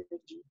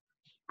Nephrology.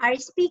 Our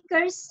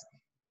speakers,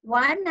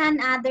 none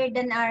other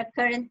than our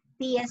current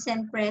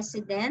PSN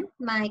president,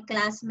 my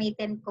classmate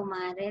and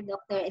kumare,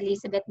 Dr.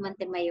 Elizabeth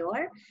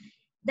Montemayor,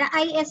 the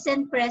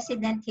ISN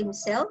president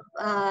himself,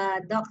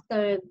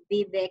 Dr.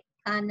 Vivek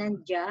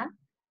Kananja,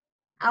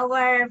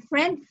 our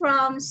friend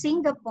from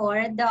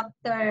Singapore,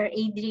 Dr.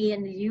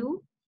 Adrian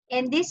Liu,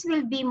 and this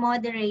will be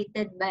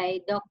moderated by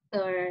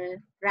Dr.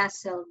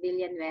 Russell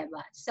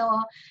Villanueva. So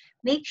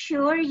make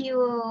sure you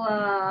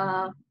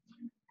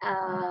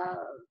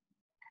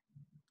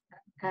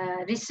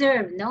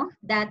reserve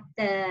that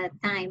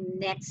time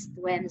next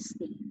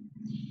Wednesday.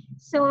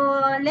 So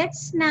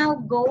let's now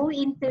go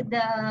into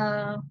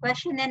the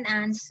question and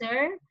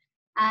answer.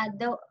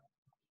 The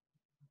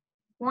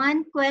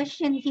one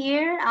question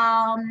here,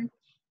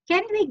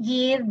 can we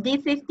give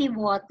D50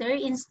 water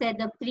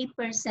instead of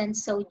 3%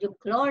 sodium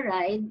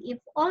chloride if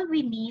all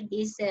we need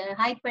is a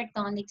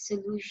hypertonic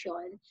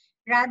solution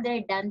rather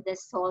than the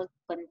salt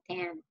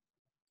content?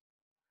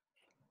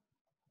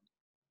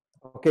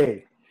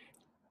 Okay.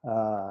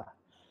 Uh,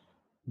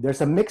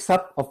 there's a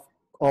mix-up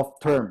of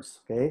terms,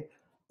 okay?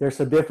 There's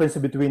a difference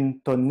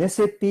between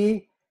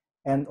tonicity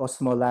and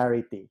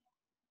osmolarity.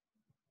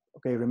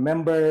 Okay,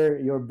 remember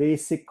your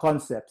basic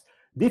concepts.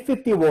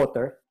 D50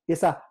 water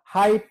is a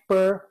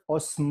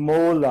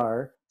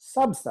hyperosmolar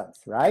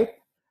substance, right?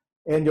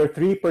 And your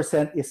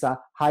 3% is a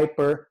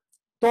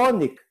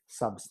hypertonic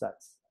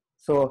substance.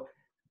 So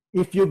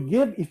if you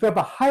have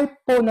a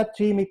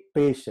hyponatremic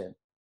patient,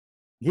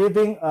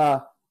 giving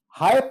a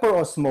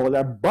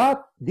hyperosmolar,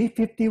 but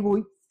D50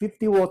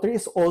 water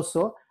is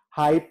also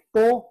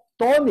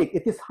hypotonic.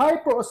 It is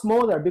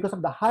hyperosmolar because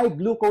of the high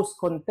glucose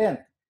content,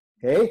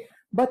 okay?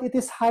 But it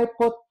is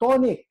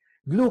hypotonic.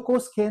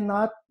 Glucose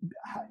cannot,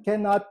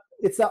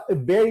 it's a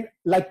very,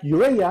 like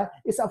urea,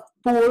 it's a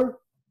poor,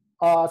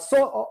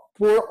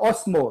 poor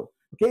osmol.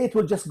 Okay, it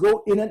will just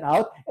go in and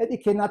out, and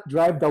it cannot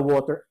drive the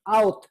water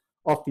out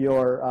of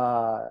your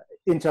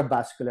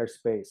intravascular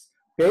space.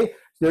 Okay,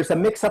 there's a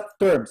mix of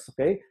terms.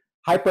 Okay,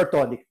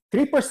 hypertonic.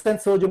 3%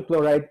 sodium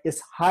chloride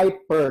is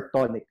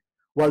hypertonic,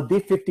 while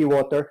D50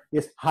 water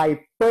is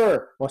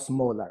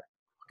hyperosmolar.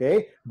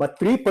 Okay, but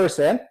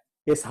 3%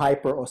 is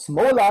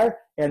hyperosmolar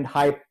and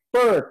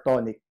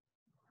hypertonic.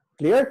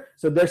 Clear?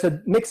 So there's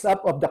a mix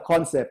up of the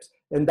concepts,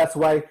 and that's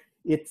why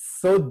it's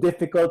so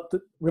difficult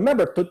to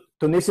remember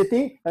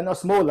tonicity and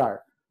osmolar.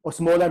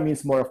 Osmolar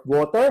means more of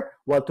water,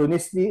 while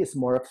tonicity is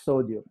more of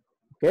sodium.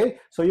 Okay,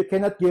 so you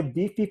cannot give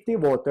D50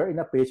 water in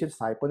a patient's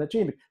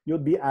hyponatremic. You'll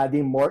be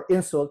adding more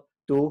insult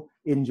to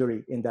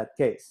injury in that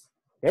case.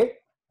 Okay,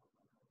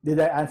 did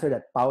I answer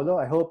that, Paulo?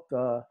 I hope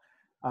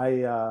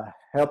I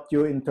helped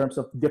you in terms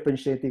of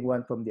differentiating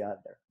one from the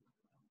other.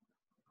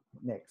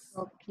 Next.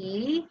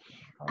 Okay.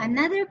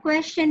 Another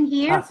question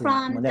here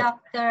from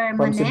Dr. From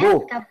Monet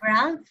Cebu.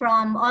 Cabral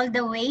from all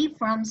the way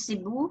from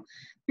Cebu.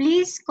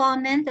 Please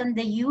comment on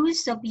the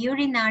use of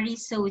urinary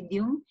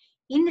sodium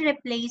in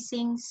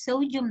replacing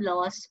sodium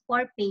loss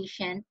for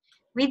patient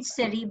with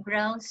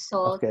cerebral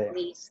salt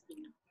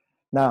wasting.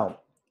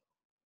 Now,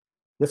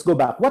 let's go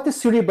back. What is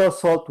cerebral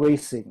salt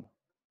wasting?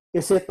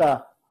 Is it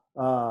a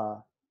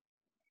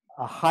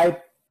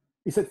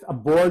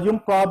volume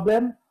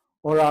problem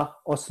or a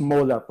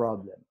osmolar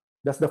problem?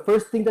 That's the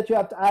first thing that you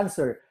have to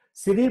answer.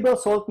 Cerebral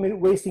salt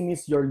wasting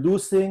means you're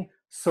losing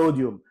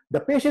sodium.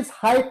 The patient's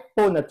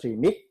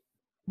hyponatremic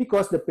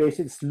because the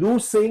patient is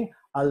losing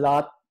a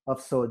lot of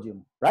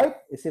sodium, right?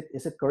 Is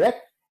it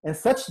correct? And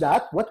such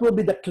that, what will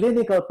be the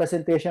clinical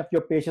presentation of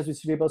your patients with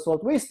cerebral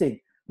salt wasting?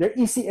 Their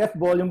ECF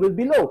volume will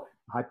be low,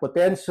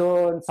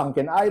 hypotension,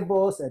 sunken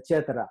eyeballs,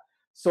 etc.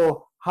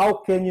 So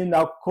how can you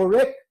now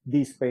correct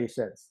these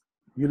patients?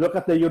 You look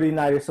at the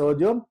urinary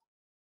sodium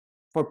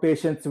for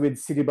patients with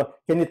cerebral.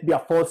 Can it be a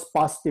false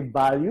positive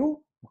value?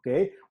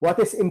 Okay. What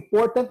is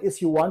important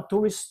is you want to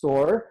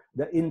restore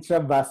the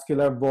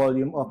intravascular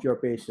volume of your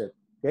patient.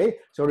 Okay.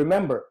 So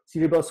remember,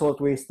 cerebral salt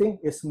wasting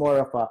is more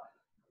of a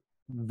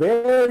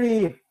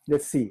very,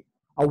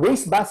 a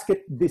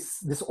wastebasket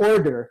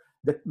disorder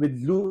that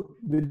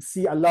would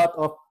see a lot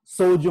of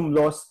sodium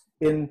loss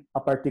in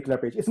a particular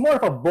patient. It's more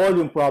of a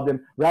volume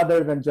problem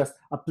rather than just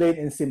a plain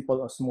and simple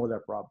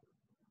osmolar problem.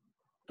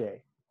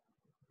 Okay.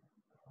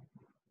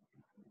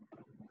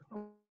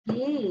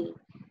 Okay.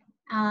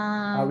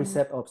 I'll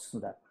reset off to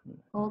that.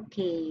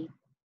 Okay.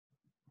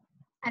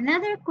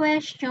 Another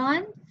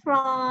question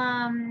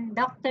from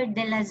Dr.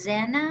 De La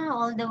Zena,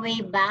 all the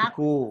way back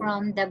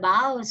from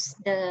Davaos,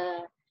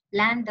 the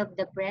land of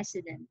the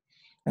president.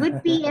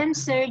 Good PM,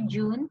 Sir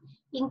June,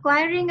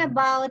 inquiring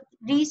about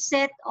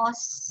reset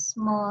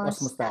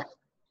osmostat.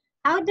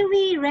 How do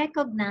we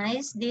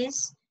recognize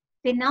this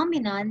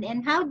phenomenon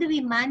and how do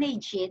we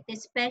manage it,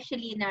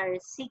 especially in our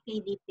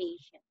CKD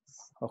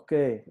patients?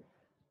 Okay.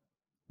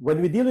 When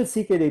we deal with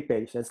CKD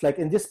patients, like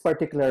in this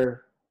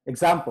particular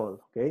example,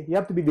 okay, you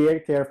have to be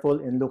very careful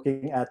in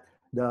looking at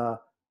the,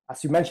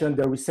 as you mentioned,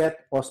 the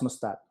reset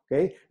osmostat.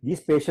 Okay, these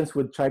patients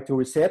would try to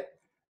reset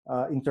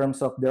in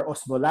terms of their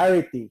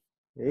osmolarity.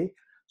 Okay,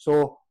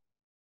 so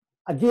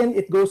again,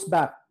 it goes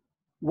back.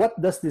 What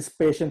does this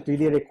patient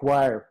really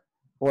require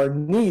or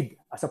need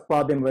as a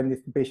problem when this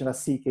patient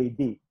has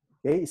CKD?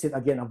 Okay, is it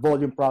again a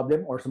volume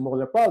problem or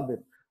smaller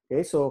problem?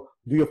 Okay, so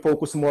do you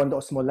focus more on the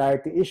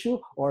osmolarity issue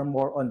or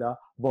more on the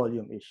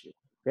volume issue?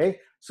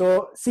 Okay,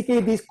 so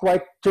CKD is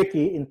quite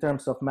tricky in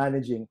terms of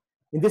managing.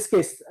 In this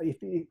case,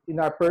 in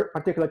our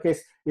particular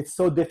case, it's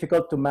so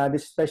difficult to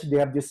manage, especially they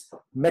have this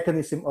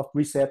mechanism of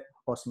reset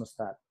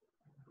osmostat.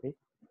 Okay,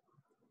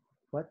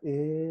 what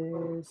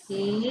is?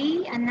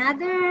 Okay,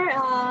 another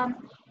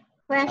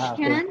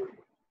question. Okay.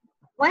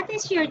 What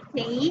is your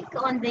take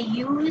on the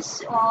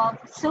use of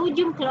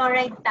sodium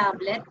chloride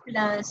tablet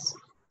plus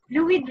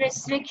fluid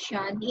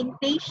restriction in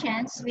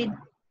patients with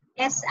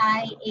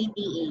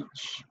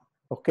SIADH?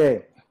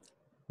 Okay.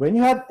 When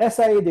you have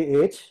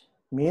SIADH,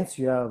 means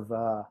you have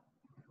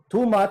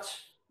too much,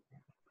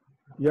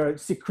 you're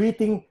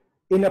secreting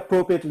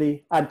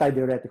inappropriately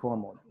antidiuretic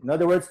hormone. In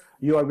other words,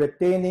 you are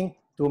retaining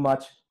too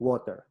much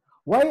water.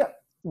 Why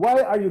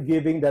are you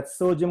giving that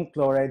sodium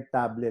chloride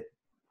tablet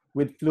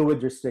with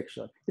fluid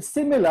restriction? It's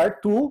similar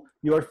to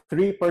your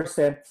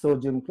 3%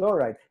 sodium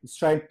chloride. It's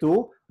trying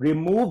to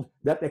remove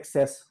that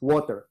excess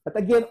water. But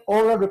again,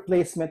 oral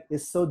replacement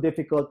is so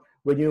difficult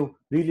when you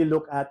really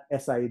look at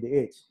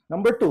SIDH.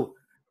 Number two,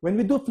 when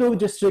we do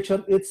fluid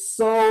restriction, it's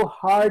so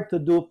hard to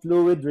do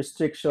fluid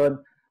restriction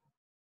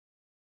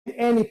in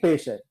any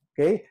patient,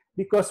 okay?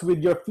 Because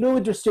with your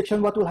fluid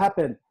restriction, what will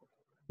happen?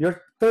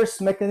 Your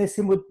thirst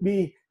mechanism would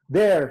be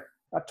there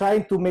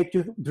trying to make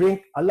you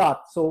drink a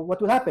lot. So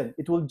what will happen?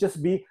 It will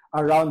just be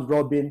a round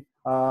robin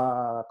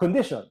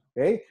condition,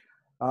 okay?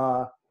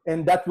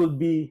 And that will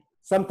be,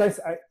 sometimes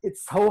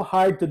it's so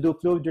hard to do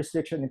fluid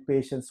restriction in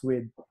patients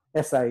with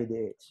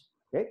SIDH,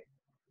 okay?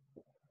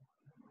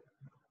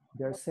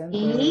 Their Okay.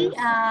 centers.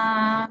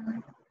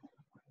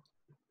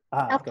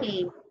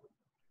 Okay.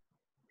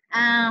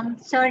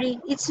 Sorry,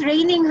 it's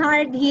raining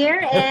hard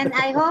here, and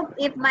I hope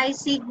if my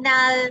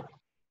signal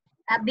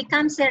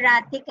becomes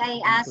erratic, I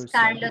ask 3%.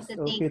 Carlo It's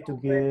to okay take to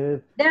over.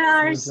 give There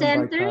are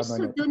sodium centers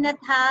who bicarbonate. do not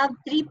have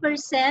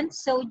 3%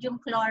 sodium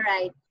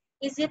chloride.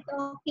 Is it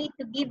okay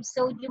to give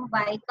sodium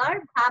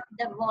bicarb, half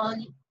the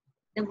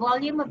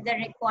volume of the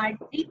required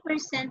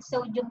 3%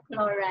 sodium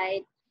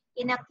chloride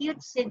in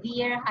acute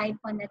severe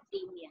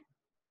hyponatremia?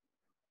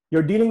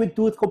 You're dealing with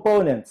two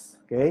components,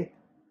 okay?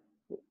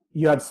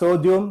 You have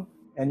sodium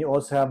and you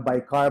also have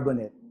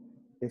bicarbonate.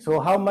 Okay, so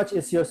how much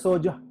is your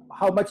sodium?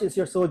 How much is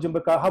your sodium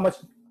bicarbonate? How much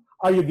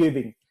are you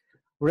giving?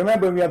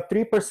 Remember, we have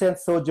 3%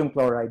 sodium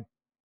chloride.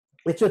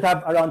 It should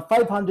have around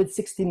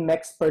 516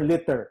 megs per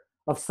liter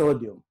of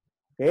sodium.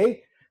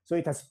 Okay, so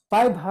it has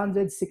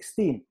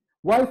 516.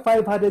 Why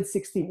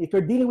 516? If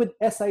you're dealing with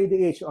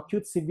SIDH,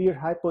 acute severe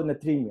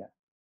hyponatremia,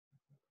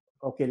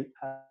 okay,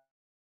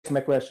 that's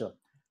my question.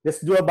 Let's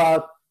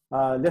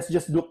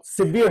just do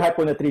severe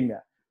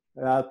hyponatremia.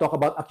 Talk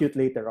about acute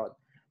later on.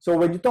 So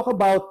when you talk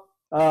about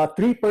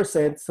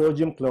 3%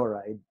 sodium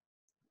chloride,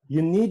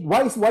 you need,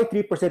 why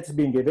 3% is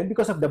being given?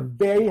 Because of the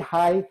very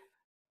high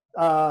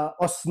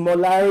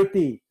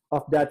osmolarity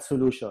of that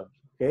solution.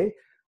 Okay,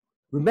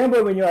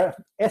 remember when you are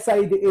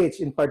SIDH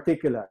in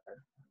particular,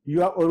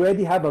 you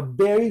already have a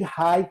very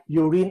high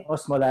urine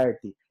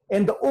osmolarity,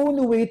 and the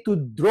only way to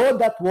draw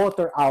that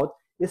water out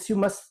is you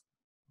must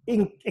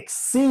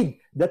exceed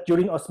that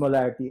urine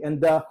osmolarity, and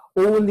the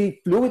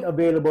only fluid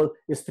available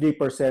is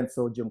 3%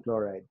 sodium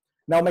chloride.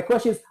 Now my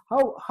question is,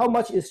 how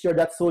much is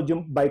that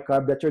sodium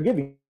bicarb that you're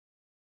giving?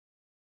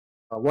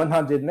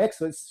 100 megs.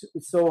 So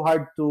it's so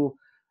hard to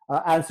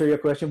answer your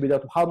question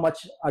without how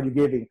much are you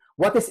giving.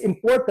 What is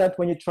important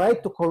when you try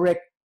to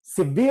correct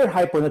severe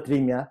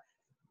hyponatremia,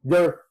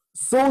 their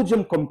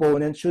sodium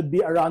component should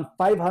be around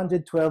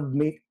 512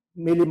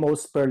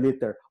 millimoles per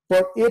liter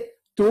for it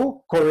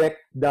to correct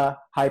the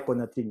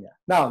hyponatremia.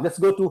 Now let's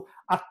go to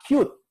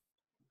acute.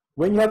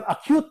 When you have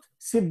acute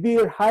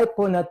severe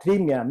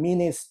hyponatremia,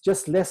 meaning it's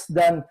just less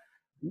than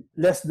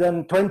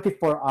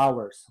 24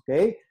 hours,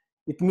 okay?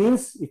 It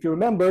means, if you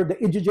remember, the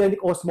idiogenic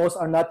osmoles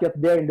are not yet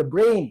there in the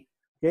brain,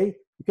 okay?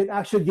 You can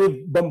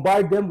actually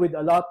bombard them with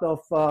a lot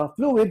of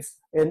fluids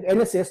and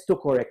NSS to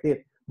correct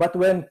it. But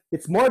when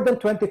it's more than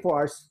 24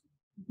 hours,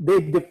 they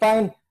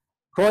define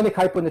chronic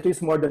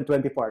hyponatremia more than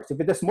 24 hours.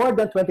 If it is more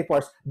than 24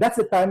 hours, that's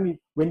the time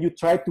when you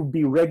try to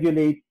be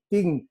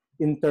regulating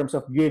in terms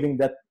of giving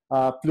that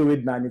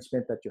fluid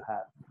management that you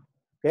have,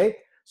 okay?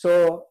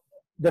 So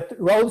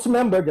always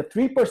remember the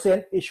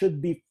 3%, it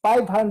should be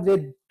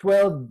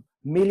 512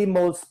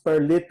 millimoles per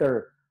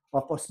liter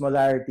of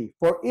osmolarity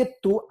for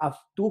it to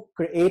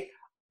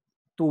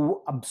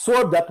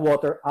absorb that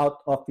water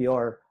out of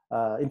your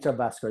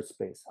intravascular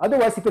space.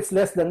 Otherwise, if it's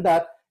less than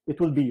that, it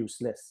will be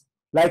useless.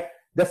 Like,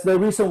 that's the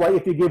reason why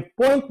if you give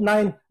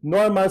 0.9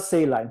 normal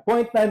saline,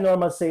 0.9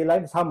 normal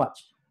saline is how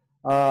much?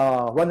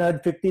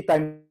 150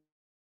 times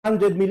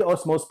 100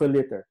 milliosmoles per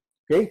liter,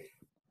 okay?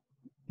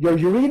 Your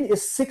urine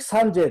is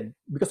 600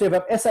 because you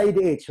have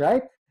SIDH,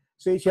 right?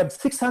 So if you have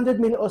 600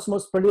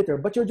 milliosmoles per liter,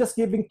 but you're just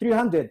giving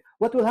 300,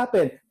 what will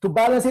happen? To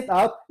balance it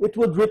out, it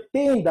would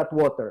retain that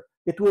water.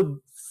 It would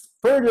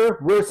further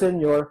worsen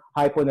your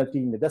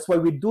hyponatremia. That's why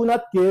we do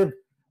not give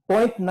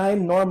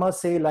 0.9 normal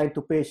saline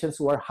to patients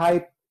who are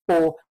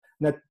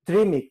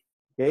hyponatremic.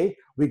 Okay?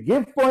 We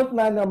give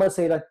 0.9 normal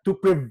saline to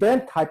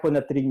prevent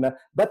hyponatremia,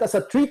 but as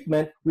a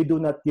treatment, we do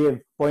not give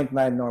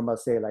 0.9 normal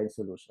saline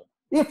solution.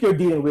 If you're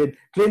dealing with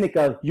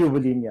clinical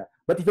euvolemia.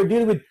 But if you're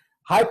dealing with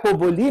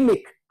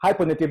hypovolemic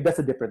hyponatremia, that's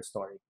a different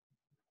story.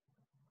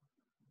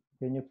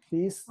 Can you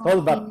please,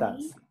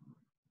 tolvaptans?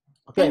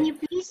 Okay. Can you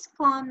please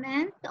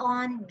comment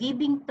on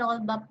giving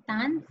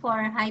tolvaptan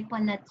for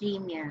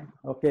hyponatremia?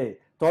 Okay,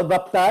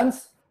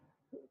 tolvaptans,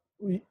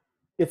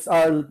 it's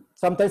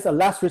sometimes a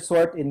last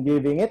resort in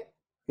giving it,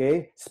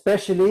 okay,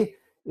 especially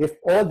if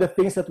all the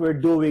things that we're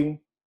doing,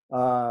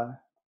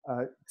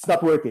 it's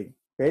not working.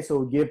 Okay,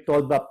 so give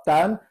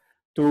tolvaptan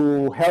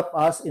to help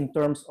us in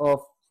terms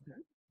of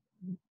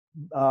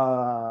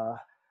uh,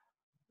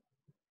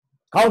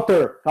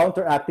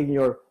 counteracting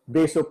your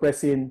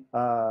vasopressin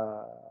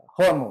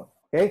hormone.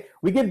 Okay,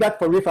 we give that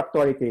for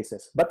refractory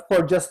cases, but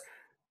for just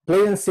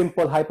plain and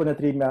simple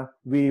hyponatremia,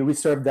 we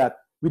reserve that.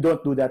 We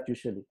don't do that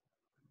usually.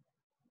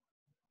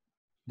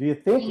 Do you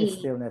think it's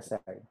still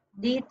necessary?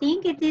 Do you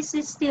think it is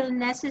still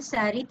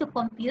necessary to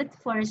compute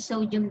for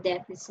sodium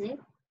deficit?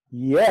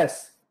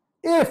 Yes,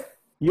 if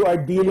you are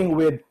dealing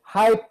with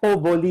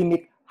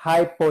hypovolemic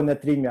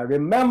hyponatremia.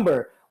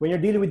 Remember, when you're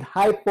dealing with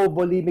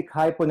hypovolemic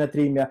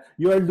hyponatremia,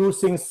 you are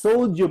losing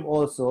sodium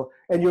also,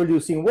 and you're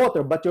losing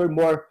water, but you're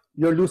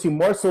losing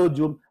more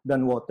sodium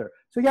than water.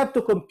 So you have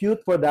to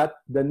compute for that.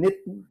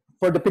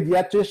 For the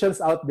pediatricians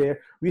out there,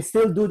 we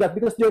still do that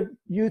because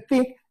you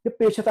think the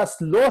patient has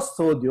lost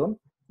sodium.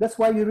 That's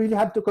why you really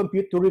have to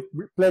compute to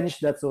replenish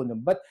that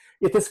sodium. But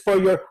it is for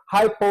your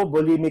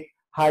hypovolemic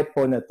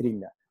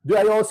hyponatremia. Do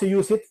I also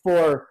use it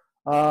for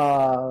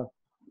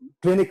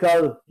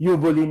clinical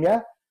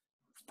euvolemia?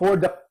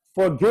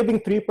 For giving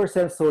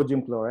 3%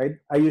 sodium chloride,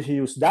 I usually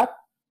use that,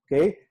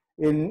 okay,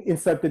 in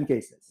certain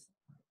cases.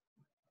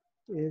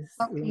 Okay.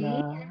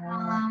 In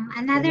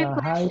Another a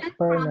question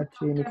from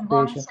hypernatremic Dr.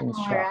 Bong patient in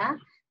shock, Zamora.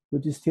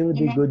 would it still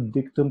be good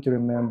dictum to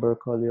remember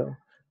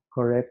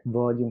correct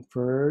volume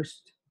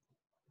first?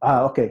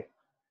 Okay.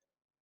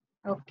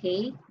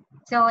 Okay.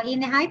 So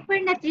in a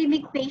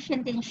hypernatremic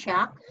patient in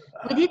shock,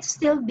 would it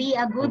still be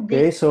a good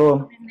Okay, dictum so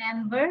to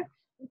remember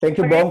thank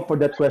you, Bong, for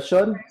that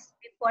question. first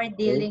before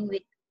dealing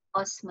with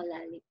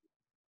osmolality?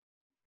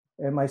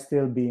 Am I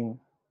still being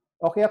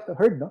okay? I've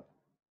heard, no?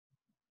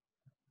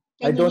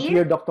 I Can you don't hear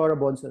hear? Dr.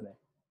 Bonson.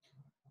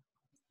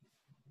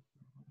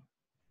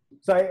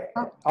 So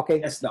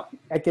okay, Yes, Doc.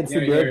 I can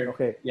see good.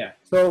 Okay. Yeah.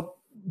 So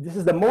this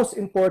is the most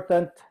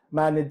important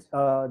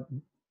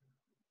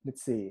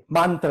let's see,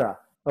 mantra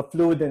of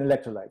fluid and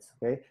electrolytes.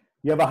 Okay.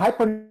 You have a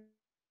hyper.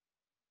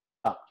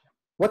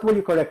 What will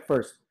you correct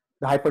first?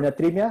 The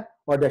hypernatremia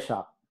or the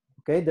shock?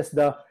 Okay. That's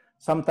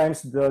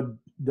sometimes the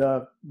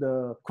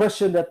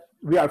question that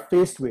we are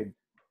faced with.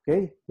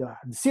 Okay. The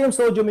serum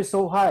sodium is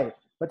so high,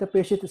 but the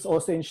patient is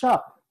also in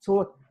shock.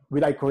 So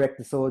will I correct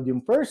the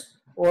sodium first,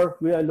 or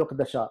will I look at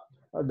the shock?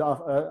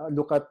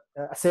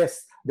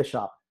 Assess the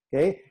shock.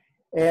 Okay.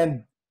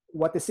 And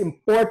what is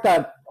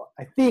important,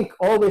 I think,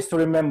 always to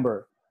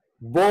remember,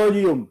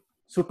 volume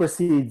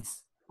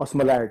supersedes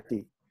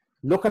osmolarity.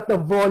 Look at the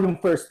volume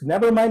first.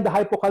 Never mind the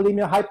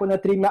hypokalemia,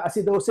 hyponatremia,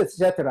 acidosis,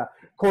 etc.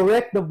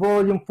 Correct the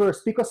volume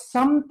first, because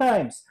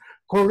sometimes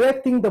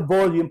correcting the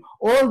volume,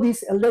 all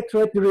these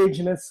electrolyte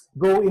derangements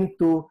go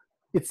into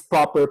its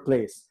proper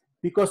place.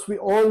 Because we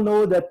all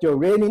know that your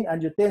renin,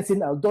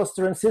 angiotensin,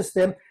 aldosterone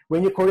system,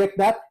 when you correct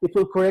that, it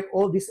will correct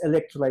all these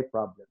electrolyte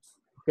problems.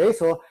 Okay,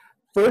 so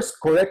first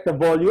correct the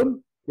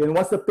volume. Then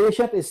once the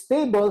patient is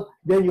stable,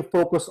 then you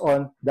focus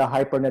on the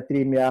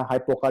hypernatremia,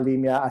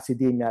 hypokalemia,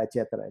 acidemia,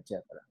 etc.,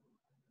 etc.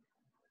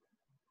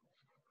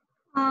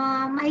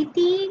 I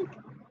think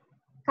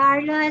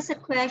Carlo has a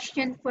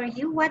question for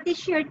you. What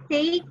is your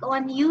take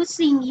on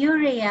using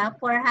urea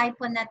for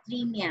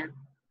hyponatremia?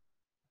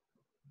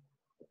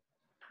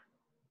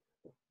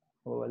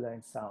 Oh, wala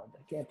yung sound.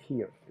 I can't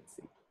hear. Let's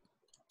see.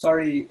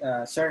 Sorry,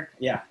 sir.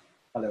 Yeah.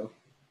 Hello.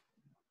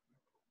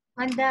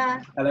 On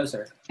the Hello,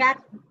 sir.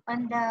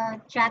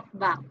 chat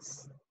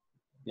box.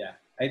 Yeah.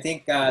 I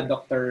think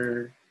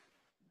Dr.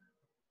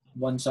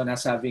 Bonson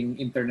has having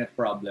internet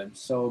problems.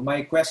 So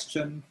my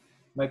question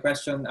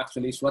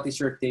actually is, what is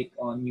your take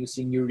on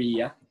using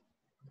urea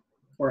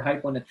for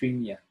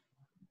hyponatremia?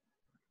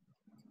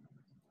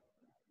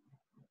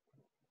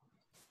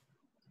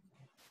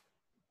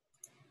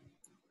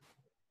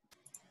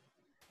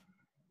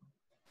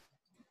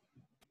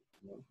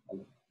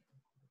 Hello.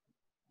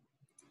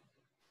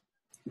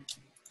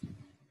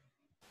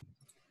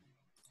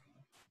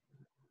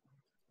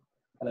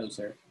 Hello,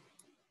 sir.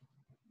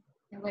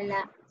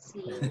 Nawala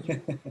si...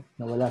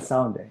 Nawala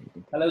sound eh.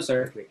 Hello,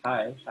 sir.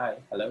 Hi.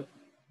 Hello.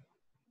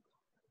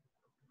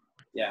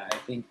 Yeah, I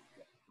think.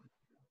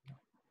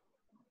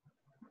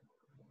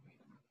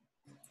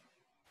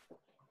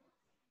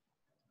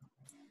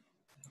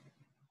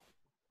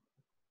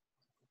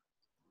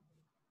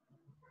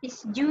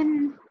 Is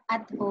June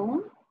at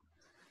home?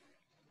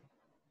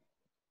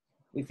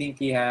 We think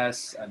he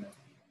has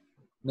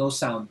no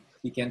sound.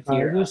 He can't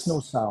hear There's us. no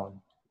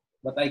sound.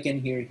 But I can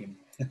hear him.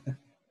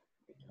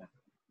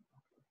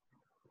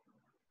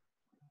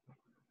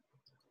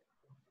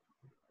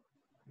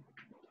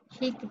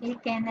 He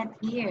cannot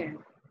hear.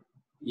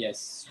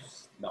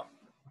 Yes. No.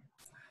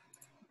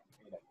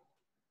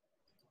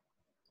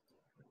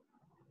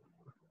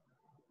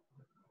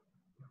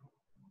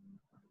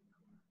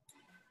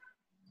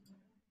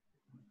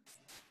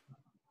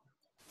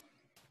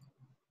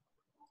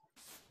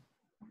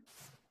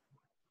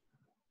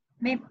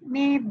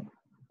 May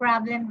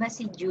problem ba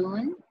si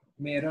June?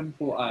 Meron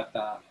po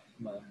ata.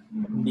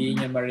 Hindi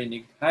niya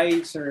marinig.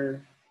 Hi,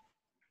 sir.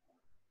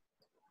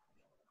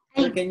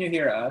 Sir, Ay, can you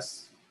hear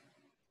us?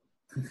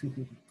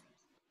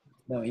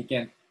 No, he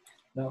can't.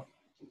 No,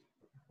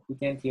 he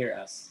can't hear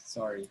us.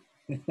 Sorry.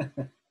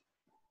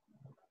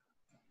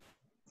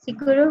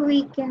 siguro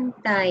we can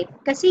type.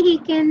 Kasi he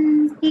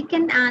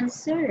can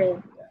answer eh.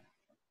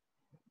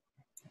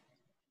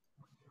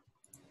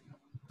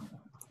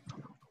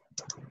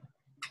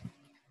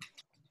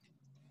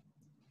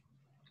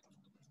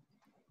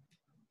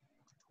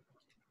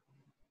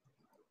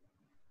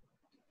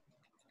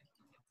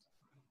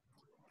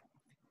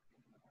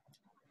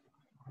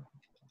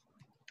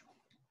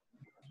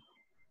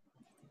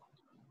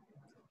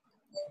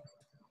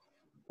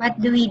 What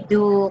do we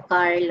do,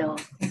 Carlo?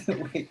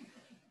 Wait.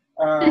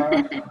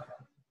 Uh,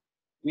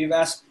 we've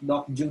asked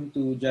Doc June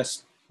to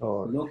just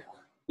Oh, look.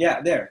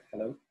 Yeah, there.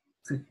 Hello.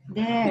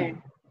 There.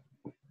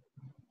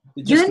 To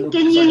just June, look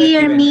can for you the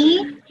hear Q&A. me?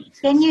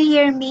 Can you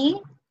hear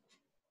me?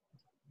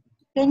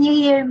 Can you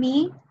hear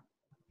me?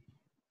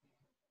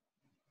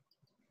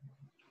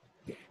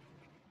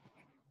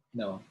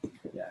 No.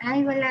 Yeah.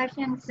 Ay, wala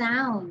siyang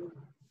sound.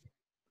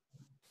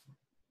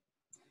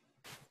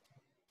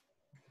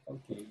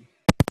 Okay.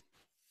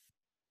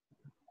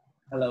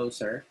 Hello,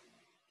 sir.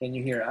 Can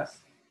you hear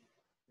us?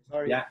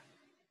 sorry. Yeah.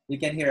 You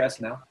can hear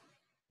us now?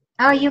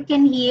 Oh, you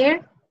can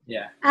hear?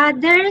 Yeah.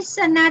 There's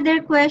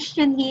another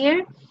question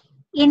here.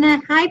 In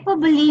a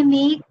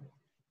hypovolemic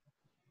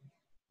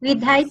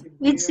with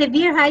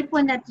severe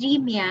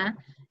hyponatremia,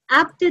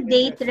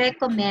 up-to-date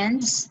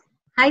recommends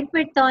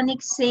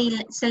hypertonic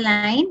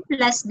saline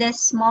plus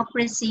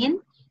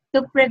desmopressin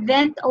to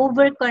prevent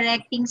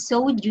overcorrecting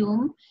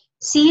sodium,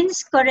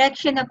 since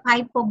correction of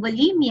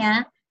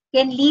hypovolemia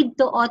can lead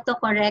to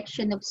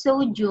autocorrection of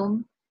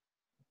sodium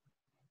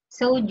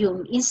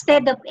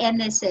instead of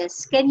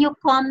NSS. Can you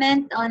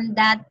comment on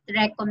that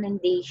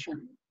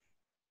recommendation?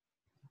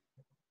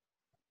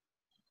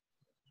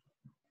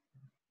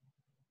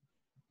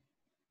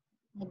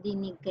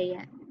 Nadinig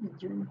kaya ni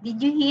June? Did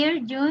you hear,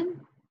 June?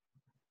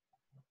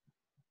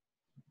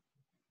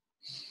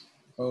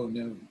 Oh,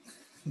 no.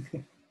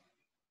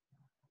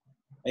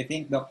 I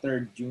think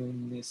Dr.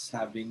 June is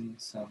having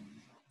some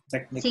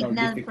technical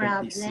Signal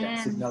difficulties. Yeah,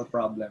 problem. signal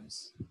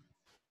problems.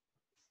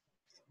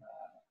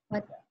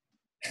 What?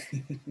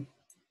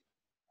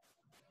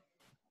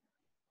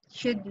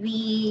 Should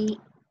we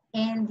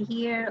end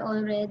here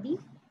already?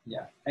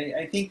 Yeah.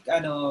 I think,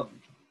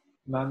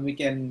 ma'am, we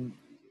can,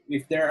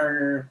 if there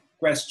are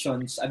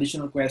questions,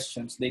 additional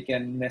questions, they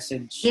can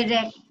message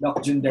Direct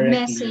Doc June directly.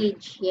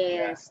 message,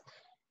 Yeah. yes.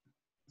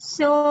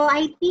 So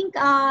I think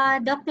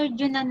Dr.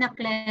 Jun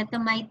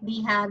Anacleto might be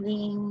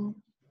having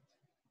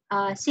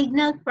a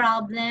signal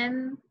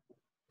problem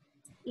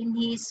in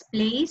his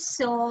place.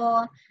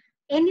 So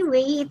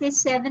anyway, it is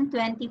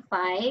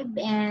 7:25,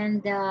 and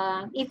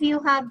if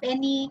you have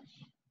any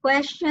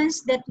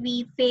questions that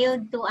we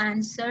failed to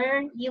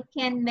answer, you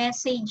can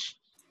message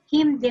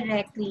him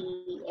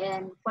directly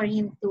and for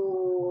him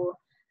to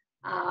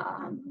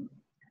um,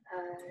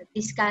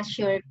 discuss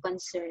your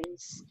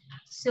concerns.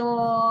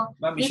 So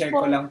Ma'am, i-share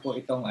ko lang po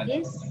itong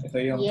this, ito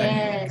yung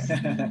yes,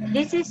 kanina.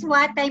 this is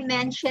what I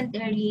mentioned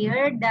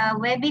earlier. The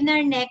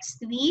webinar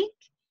next week,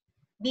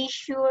 be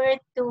sure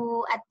to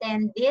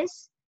attend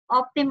this,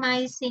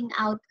 optimizing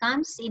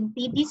outcomes in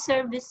PD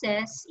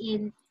services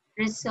in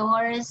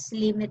resource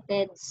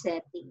limited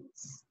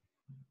settings.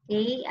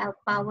 Okay, a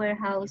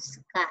powerhouse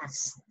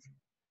cast.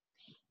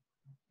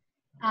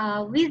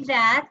 With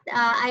that,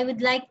 I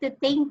would like to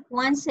thank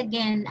once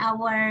again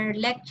our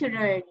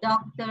lecturer,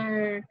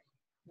 Dr.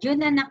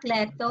 Jun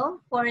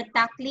Anacleto, for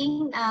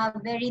tackling a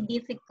very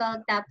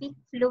difficult topic.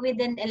 Fluid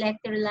and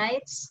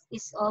electrolytes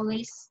is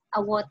always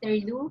a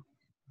Waterloo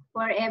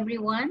for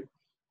everyone.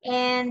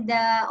 And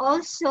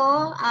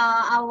also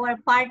our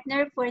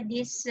partner for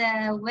this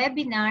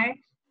webinar,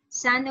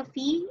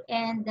 Sanofi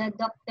and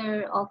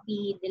Dr.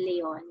 Ofi De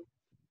Leon.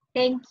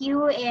 Thank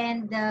you,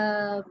 and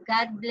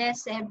God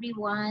bless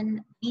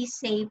everyone. Be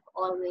safe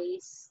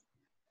always.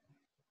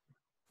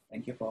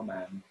 Thank you po,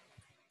 ma'am.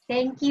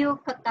 Thank you,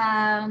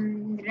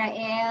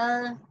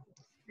 Rael,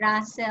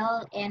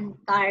 Russell, and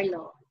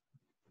Carlo.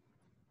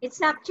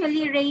 It's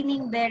actually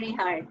raining very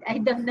hard. I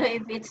don't know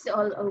if it's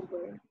all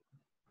over.